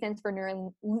NLP stands for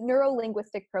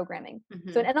neuro-linguistic programming.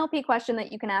 So an NLP question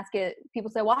that you can ask it,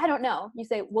 people say, well, I don't know. You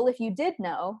say, well, if you did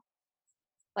know,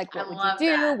 like, what would you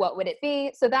do? That. What would it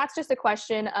be? So that's just a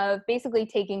question of basically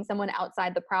taking someone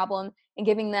outside the problem and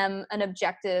giving them an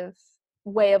objective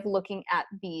way of looking at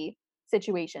the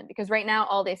situation. Because right now,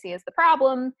 all they see is the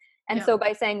problem. And so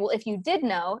by saying, well, if you did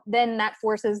know, then that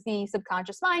forces the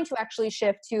subconscious mind to actually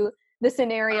shift to the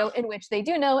scenario in which they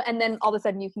do know. And then all of a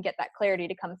sudden you can get that clarity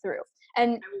to come through.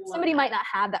 And somebody might not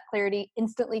have that clarity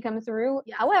instantly come through.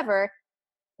 Yeah. However,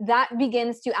 that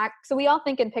begins to act. So we all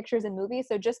think in pictures and movies.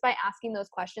 So just by asking those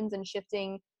questions and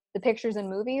shifting the pictures and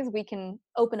movies, we can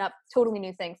open up totally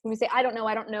new things. When we say, I don't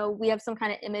know, we have some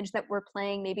kind of image that we're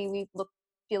playing. Maybe we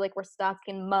feel like we're stuck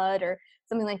in mud or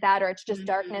something like that, or it's just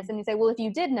darkness. And you say, well, if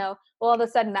you did know, well, all of a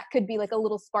sudden that could be like a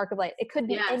little spark of light. It could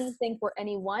be anything for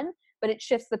anyone, but it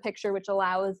shifts the picture, which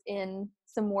allows in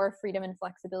some more freedom and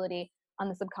flexibility on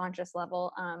the subconscious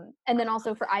level. And then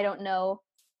also for, I don't know,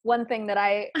 one thing that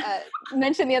I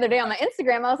mentioned the other day on my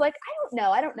Instagram, I was like,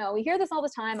 I don't know. We hear this all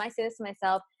the time. I say this to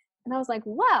myself. And I was like,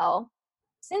 well,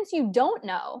 since you don't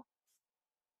know,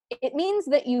 it means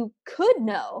that you could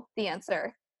know the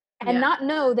answer and not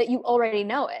know that you already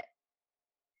know it.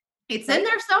 It's in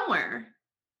there somewhere.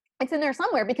 It's in there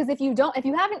somewhere, because if you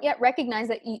haven't yet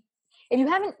recognized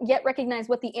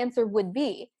what the answer would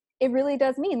be, it really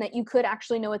does mean that you could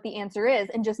actually know what the answer is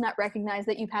and just not recognize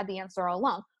that you've had the answer all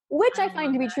along, which I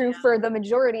find to be true for the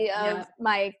majority of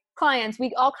my clients.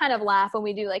 We all kind of laugh when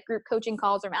we do like group coaching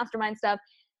calls or mastermind stuff.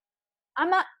 I'm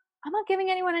not giving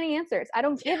anyone any answers. I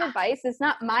don't give advice. It's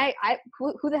not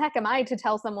who the heck am I to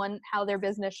tell someone how their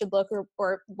business should look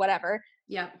or whatever.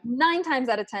 Yeah. 9 times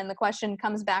out of 10, the question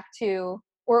comes back to,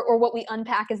 or what we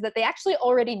unpack is that they actually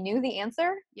already knew the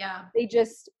answer. Yeah. They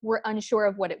just were unsure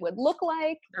of what it would look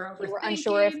like. They were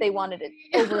unsure if they wanted it,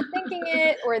 overthinking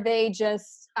it, or they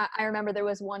just, I remember there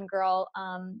was one girl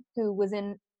who was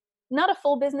in not a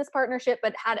full business partnership,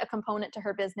 but had a component to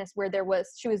her business where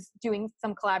she was doing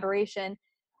some collaboration.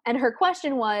 And her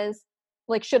question was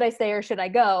like, should I stay or should I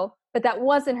go? But that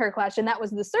wasn't her question. That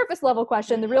was the surface level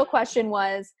question. The real question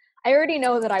was, I already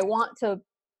know that I want to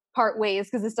part ways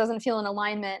because this doesn't feel in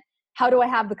alignment. How do I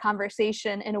have the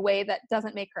conversation in a way that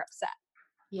doesn't make her upset?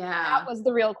 Yeah. That was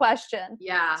the real question.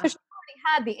 Yeah. So she already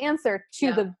had the answer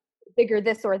to the bigger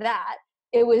this or that.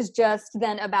 It was just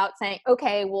then about saying,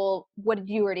 okay, well, what did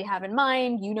you already have in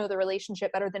mind? You know the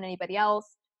relationship better than anybody else.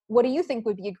 What do you think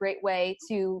would be a great way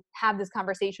to have this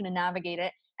conversation and navigate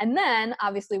it? And then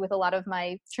obviously with a lot of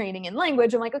my training in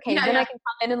language, I'm like, okay, I can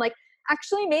come in and like,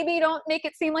 actually, maybe don't make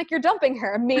it seem like you're dumping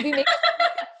her. Maybe make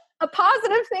it a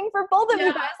positive thing for both of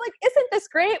you guys. Like, isn't this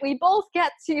great? We both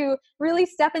get to really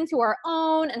step into our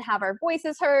own and have our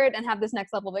voices heard and have this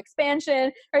next level of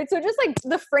expansion, right? So just like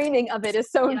the framing of it is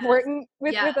so important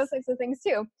with those types of things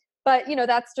too. But,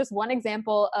 that's just one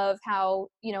example of how,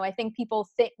 I think people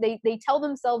think they tell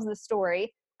themselves the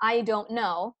story, I don't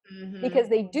know, because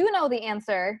they do know the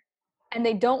answer and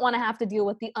they don't want to have to deal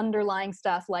with the underlying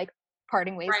stuff like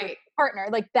parting ways with Right. a partner.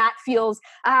 Like that feels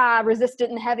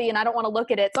resistant and heavy, and I don't want to look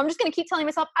at it. So I'm just going to keep telling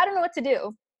myself, I don't know what to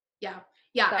do. Yeah.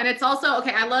 Yeah. So. And it's also,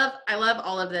 okay, I love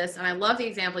all of this. And I love the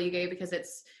example you gave because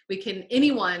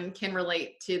anyone can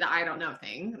relate to the I don't know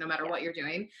thing, no matter what you're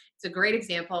doing. It's a great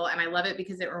example. And I love it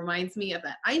because it reminds me of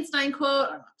that Einstein quote.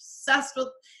 I'm obsessed with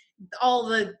all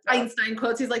the Einstein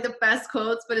quotes. He's like the best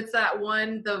quotes, but it's that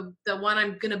one, the one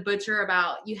I'm going to butcher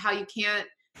about how you can't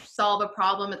solve a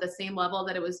problem at the same level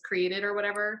that it was created or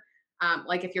whatever.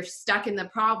 Like if you're stuck in the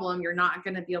problem, you're not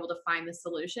going to be able to find the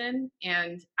solution.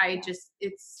 And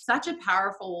it's such a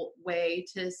powerful way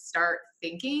to start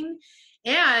thinking.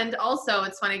 And also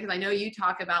it's funny because I know you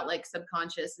talk about like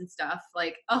subconscious and stuff,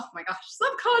 like, oh my gosh,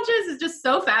 subconscious is just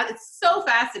so fast. It's so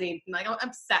fascinating. Like I'm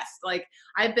obsessed. Like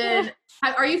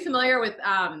are you familiar with,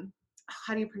 how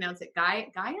do you pronounce it? Gaia?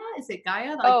 Is it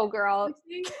Gaia? Like, oh girl.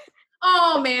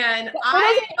 Oh man,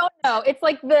 I don't know. It's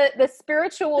like the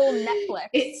spiritual Netflix.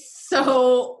 It's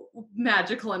so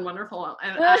magical and wonderful,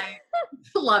 and I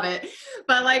love it.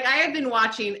 But like, I have been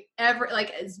watching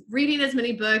reading as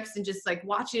many books and just like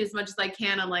watching as much as I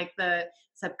can on like the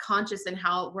subconscious and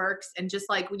how it works, and just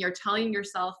like when you're telling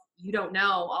yourself you don't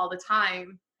know all the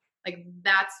time, like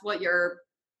that's what you're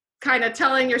kind of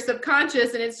telling your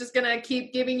subconscious, and it's just gonna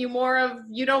keep giving you more of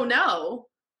you don't know.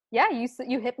 Yeah,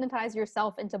 you hypnotize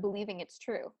yourself into believing it's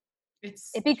true.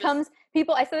 It becomes just,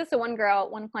 people. I said this to one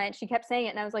client, she kept saying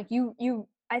it, and I was like,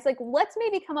 I was like, let's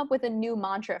maybe come up with a new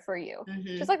mantra for you.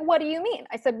 mm-hmm. She's like, what do you mean?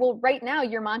 I said, well, right now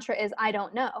your mantra is I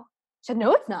don't know. She said,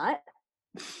 no, it's not.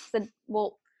 I said,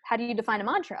 well, how do you define a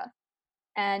mantra?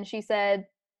 And she said,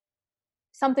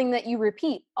 something that you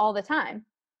repeat all the time.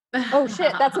 Oh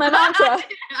shit, that's my mantra.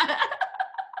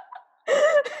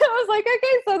 I was like,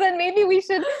 okay, so then maybe we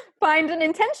should find an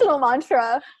intentional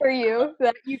mantra for you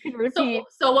that you can repeat.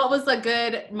 So what was a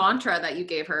good mantra that you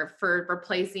gave her for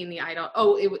replacing the I don't?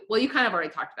 Oh, well, you kind of already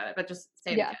talked about it, but just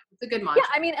say it again. It's a good mantra. Yeah,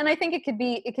 I mean, and I think it could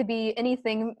be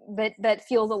anything that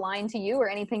feels aligned to you, or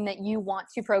anything that you want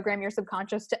to program your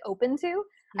subconscious to open to.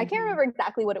 Mm-hmm. I can't remember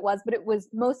exactly what it was, but it was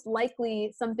most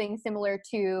likely something similar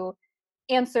to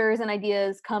answers and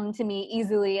ideas come to me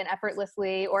easily and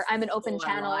effortlessly, or I'm an open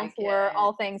channel for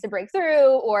all things to break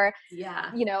through, or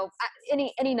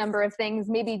any number of things.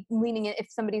 Maybe leaning in, if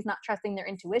somebody's not trusting their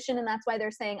intuition and that's why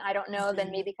they're saying I don't know, then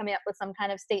maybe coming up with some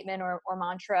kind of statement or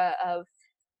mantra of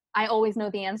I always know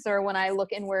the answer when I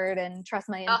look inward and trust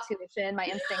my intuition. My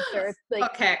instincts are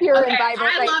like pure and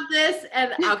vibrant. I love this.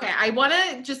 And okay, I want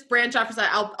to just branch off for a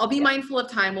second. I'll be mindful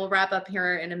of time. We'll wrap up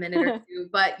here in a minute or two.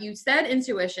 But you said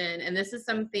intuition, and this is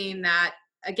something that,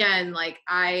 again,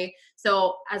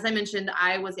 so as I mentioned,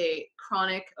 I was a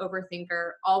chronic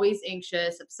overthinker, always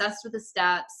anxious, obsessed with the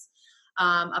steps,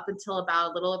 up until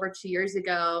about a little over 2 years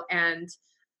ago. And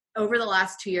over the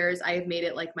last 2 years, I have made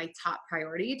it like my top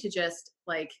priority to just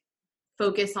like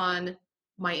focus on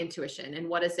my intuition and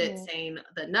what is it saying,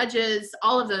 the nudges,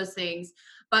 all of those things.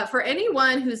 But for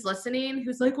anyone who's listening,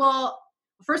 who's like, well,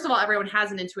 first of all, everyone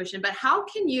has an intuition, but how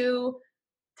can you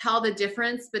tell the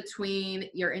difference between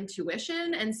your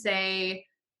intuition and say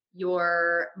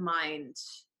your mind,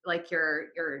 like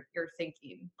your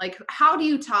thinking? Like, how do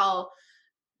you tell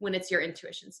when it's your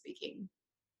intuition speaking?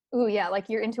 Ooh, yeah. Like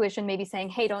your intuition maybe saying,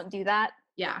 hey, don't do that.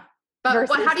 Yeah. But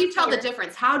how do you tell the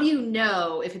difference? How do you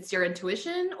know if it's your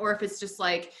intuition or if it's just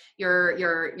like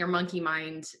your monkey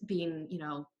mind being,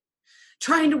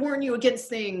 trying to warn you against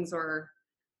things or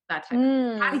that type of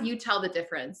thing? How do you tell the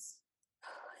difference?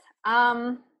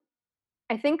 I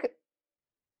think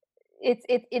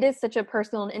it is such a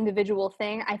personal and individual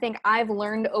thing. I think I've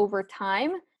learned over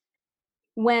time,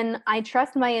 when I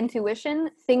trust my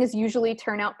intuition, things usually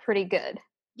turn out pretty good.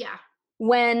 Yeah.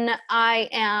 When I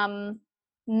am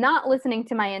not listening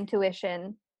to my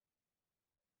intuition,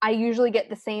 I usually get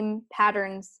the same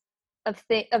patterns of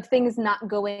things not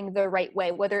going the right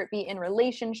way, whether it be in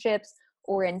relationships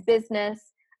or in business.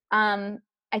 I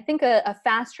think a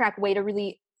fast track way to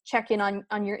really check in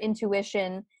on your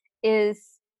intuition is,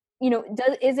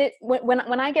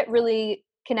 when I get really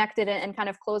connected and kind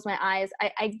of close my eyes,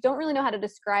 I don't really know how to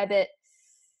describe it.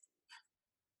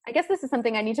 I guess this is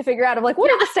something I need to figure out of like, what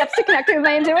are the steps to connecting with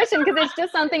my intuition? Because it's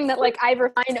just something that like I've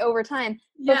refined over time.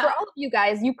 But for all of you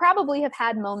guys, you probably have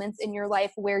had moments in your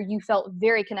life where you felt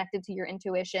very connected to your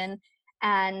intuition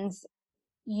and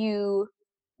you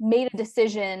made a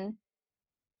decision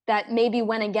that maybe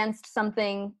went against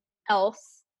something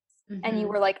else. Mm-hmm. And you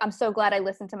were like, I'm so glad I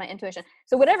listened to my intuition.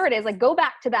 So whatever it is, like go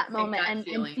back to that moment and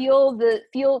feel,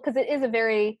 because it is a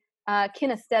very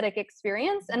kinesthetic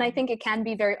experience. And I think it can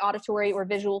be very auditory or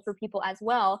visual for people as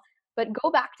well. But go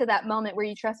back to that moment where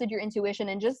you trusted your intuition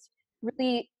and just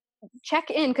really check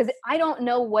in, because I don't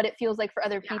know what it feels like for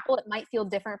other people. It might feel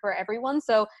different for everyone.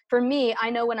 So for me, I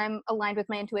know when I'm aligned with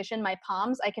my intuition, my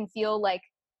palms, I can feel like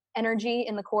energy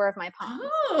in the core of my palms.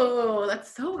 Oh,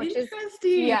 that's so Which is,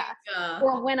 interesting. yeah.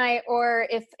 Or when or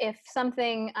if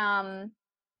something,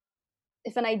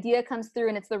 if an idea comes through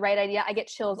and it's the right idea, I get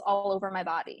chills all over my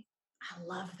body. I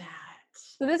love that.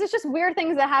 So this is just weird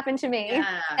things that happen to me.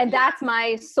 Yeah, and that's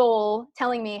my soul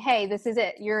telling me, hey, this is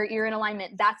it. You're in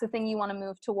alignment. That's the thing you want to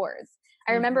move towards.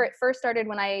 I remember it first started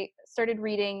when I started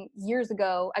reading years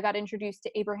ago. I got introduced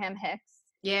to Abraham Hicks.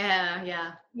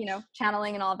 Yeah. You know,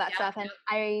 channeling and all of that stuff. And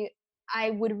I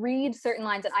would read certain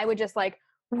lines and I would just like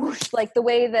whoosh, like the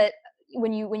way that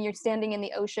when you're standing in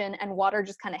the ocean and water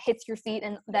just kind of hits your feet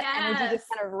and that energy just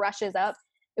kind of rushes up.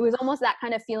 It was almost that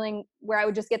kind of feeling where I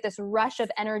would just get this rush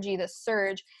of energy, this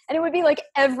surge. And it would be like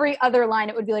every other line.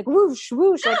 It would be like whoosh,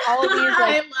 whoosh, like all of these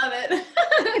like I love it.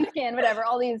 skin, whatever,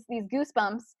 all these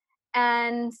goosebumps.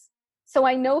 And so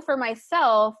I know for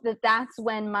myself that that's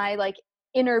when my like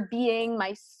inner being,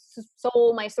 my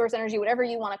soul, my source energy, whatever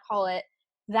you want to call it,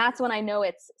 that's when I know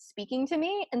it's speaking to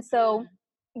me. And so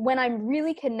when I'm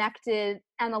really connected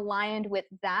and aligned with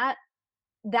that,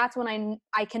 that's when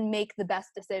I can make the best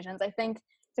decisions. I think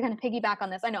to kind of piggyback on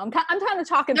this, I know I'm kind of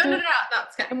talking through. No,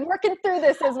 it's okay. I'm working through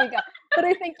this as we go. But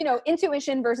I think,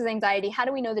 intuition versus anxiety, how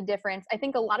do we know the difference? I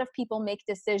think a lot of people make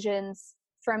decisions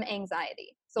from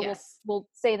anxiety. So we'll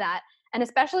say that. And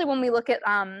especially when we look at,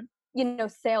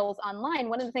 sales online,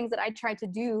 one of the things that I try to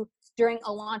do during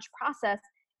a launch process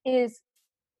is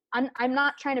I'm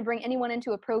not trying to bring anyone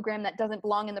into a program that doesn't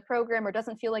belong in the program or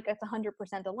doesn't feel like it's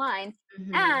 100% aligned.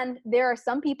 And there are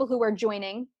some people who are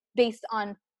joining based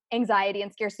on anxiety and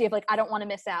scarcity of like, I don't want to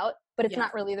miss out, but it's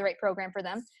not really the right program for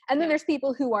them. And then there's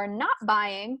people who are not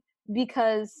buying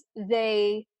because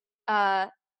they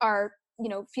are,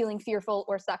 feeling fearful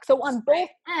or stuck. So on both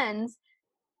ends,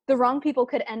 the wrong people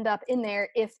could end up in there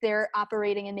if they're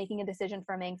operating and making a decision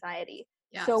from anxiety.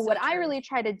 So what I really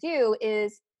try to do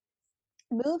is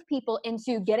move people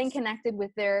into getting connected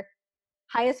with their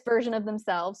highest version of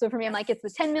themselves. So for me, I'm like, it's the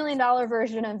 $10 million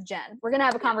version of Jen. We're going to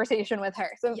have a conversation with her.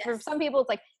 So for some people, it's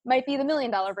like, might be the $1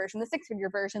 million version, the 6-figure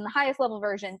version, the highest level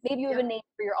version. Maybe you have a name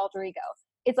for your alter ego.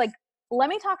 It's like, let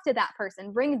me talk to that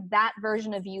person, bring that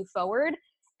version of you forward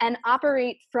and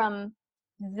operate from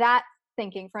that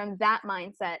thinking, from that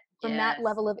mindset, from that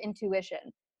level of intuition.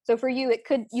 So for you,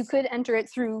 you could enter it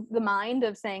through the mind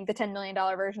of saying the $10 million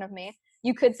version of me.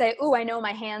 You could say, oh, I know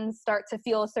my hands start to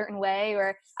feel a certain way,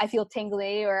 or I feel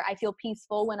tingly, or I feel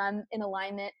peaceful when I'm in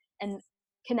alignment and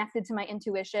connected to my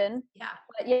intuition.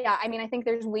 But I think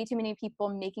there's way too many people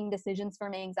making decisions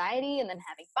from anxiety and then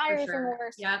having buyer's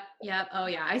remorse. Yep. Oh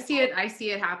yeah. I see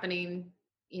it happening,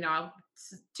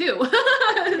 too.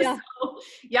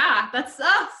 That's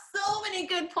so many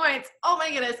good points. Oh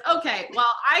my goodness. Okay.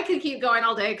 Well, I could keep going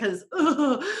all day because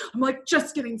I'm like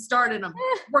just getting started. I'm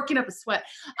working up a sweat.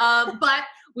 But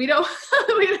we don't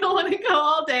want to go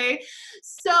all day.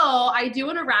 So I do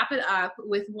want to wrap it up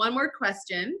with one more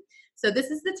question. So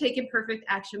this is the Take Imperfect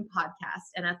Action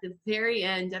podcast. And at the very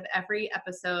end of every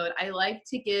episode, I like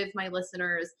to give my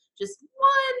listeners just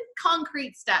one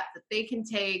concrete step that they can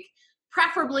take,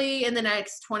 preferably in the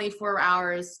next 24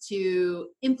 hours, to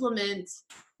implement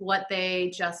what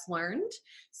they just learned.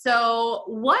 So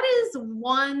what is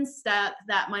one step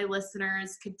that my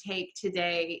listeners could take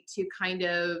today to kind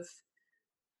of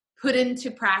put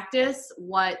into practice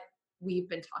what we've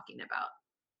been talking about?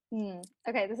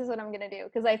 Okay, this is what I'm going to do,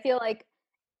 because I feel like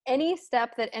any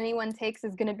step that anyone takes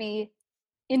is going to be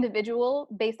individual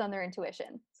based on their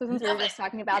intuition. So since we're just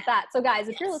talking about that. So guys,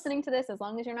 if you're listening to this, as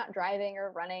long as you're not driving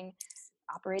or running,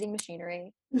 operating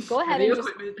machinery, go ahead and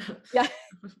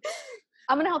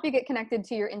I'm going to help you get connected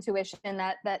to your intuition,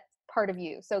 that part of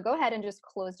you. So go ahead and just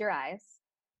close your eyes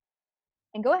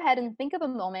and go ahead and think of a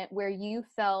moment where you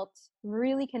felt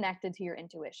really connected to your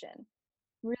intuition,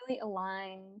 really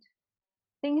aligned.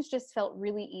 Things just felt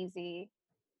really easy.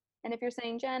 And if you're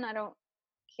saying, Jen,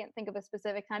 can't think of a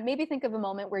specific time, maybe think of a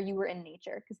moment where you were in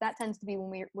nature, because that tends to be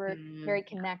when we're very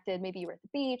connected. Maybe you were at the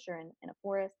beach or in a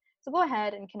forest. So go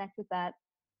ahead and connect with that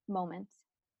moment.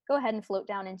 Go ahead and float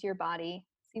down into your body.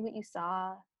 See what you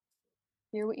saw,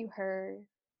 hear what you heard,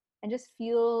 and just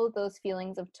feel those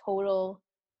feelings of total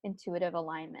intuitive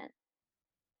alignment.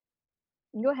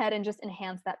 And go ahead and just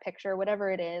enhance that picture,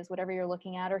 whatever it is, whatever you're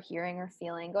looking at or hearing or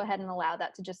feeling. Go ahead and allow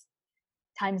that to just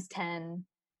times 10,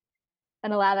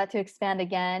 and allow that to expand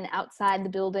again outside the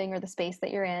building or the space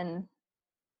that you're in,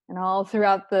 and all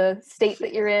throughout the state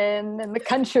that you're in and the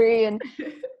country. And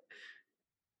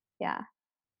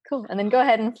cool. And then go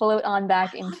ahead and float on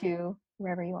back into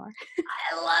wherever you are.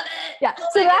 I love it. Yeah. Oh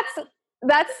So my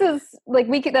that's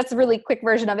a really quick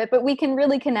version of it, but we can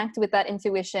really connect with that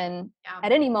intuition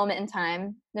at any moment in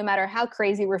time, no matter how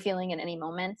crazy we're feeling in any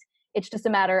moment. It's just a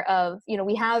matter of,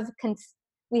 we have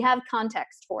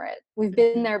context for it. We've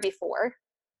been there before,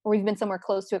 or we've been somewhere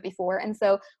close to it before. And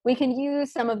so we can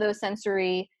use some of those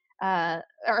sensory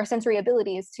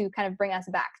abilities to kind of bring us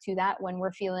back to that when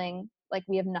we're feeling like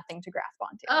we have nothing to grasp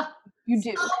onto. Oh, you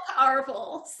do. So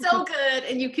powerful, so good.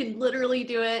 And you can literally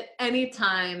do it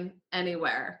anytime,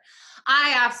 anywhere.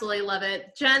 I absolutely love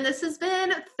it. Jen, this has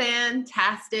been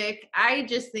fantastic. I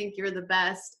just think you're the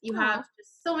best. You have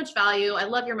just so much value. I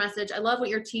love your message. I love what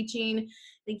you're teaching.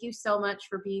 Thank you so much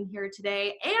for being here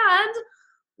today. And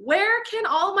where can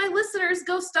all my listeners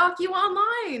go stalk you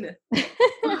online?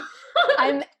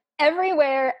 I'm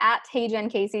everywhere at Hey Jen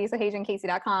Casey. So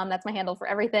heyjencasey.com. That's my handle for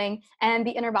everything. And the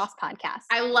Inner Boss podcast.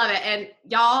 I love it. And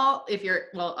y'all,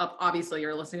 obviously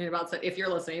you're listening if you're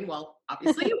listening, well,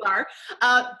 obviously you are,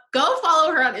 go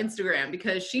follow her on Instagram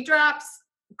because she drops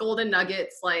golden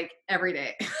nuggets like every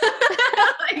day.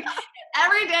 Like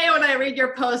every day when I read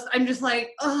your post, I'm just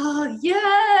like, oh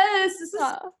yes, this is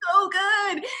so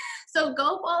good. So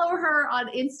go follow her on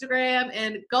Instagram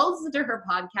and go listen to her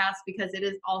podcast because it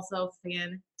is also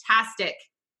fantastic.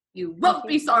 You won't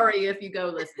be sorry if you go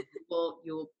listen.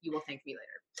 You will thank me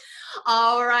later.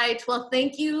 All right. Well,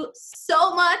 thank you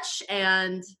so much,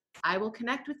 and I will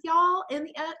connect with y'all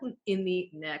in the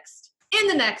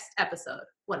next episode.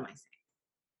 What am I saying?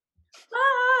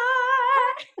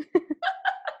 Bye.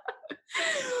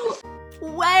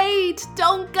 Wait,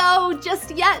 don't go just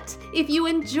yet. If you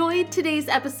enjoyed today's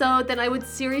episode, then I would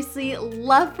seriously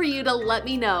love for you to let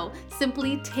me know.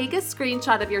 Simply take a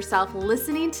screenshot of yourself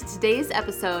listening to today's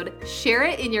episode, share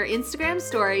it in your Instagram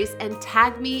stories, and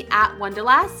tag me at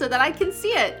Wonderlast so that I can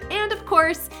see it. And of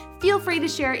course, feel free to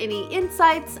share any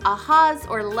insights, ahas,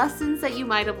 or lessons that you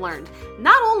might have learned.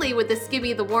 Not only would this give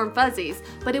me the warm fuzzies,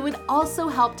 but it would also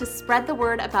help to spread the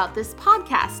word about this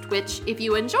podcast, which, if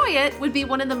you enjoy it, would be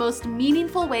one of the most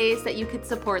meaningful ways that you could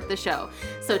support the show.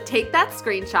 So take that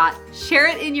screenshot, share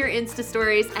it in your Insta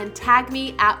stories, and tag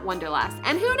me at Wonderlast.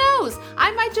 And who knows,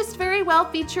 I might just very well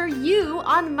feature you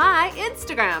on my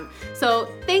Instagram. So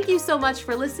thank you so much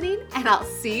for listening, and I'll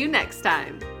see you next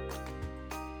time.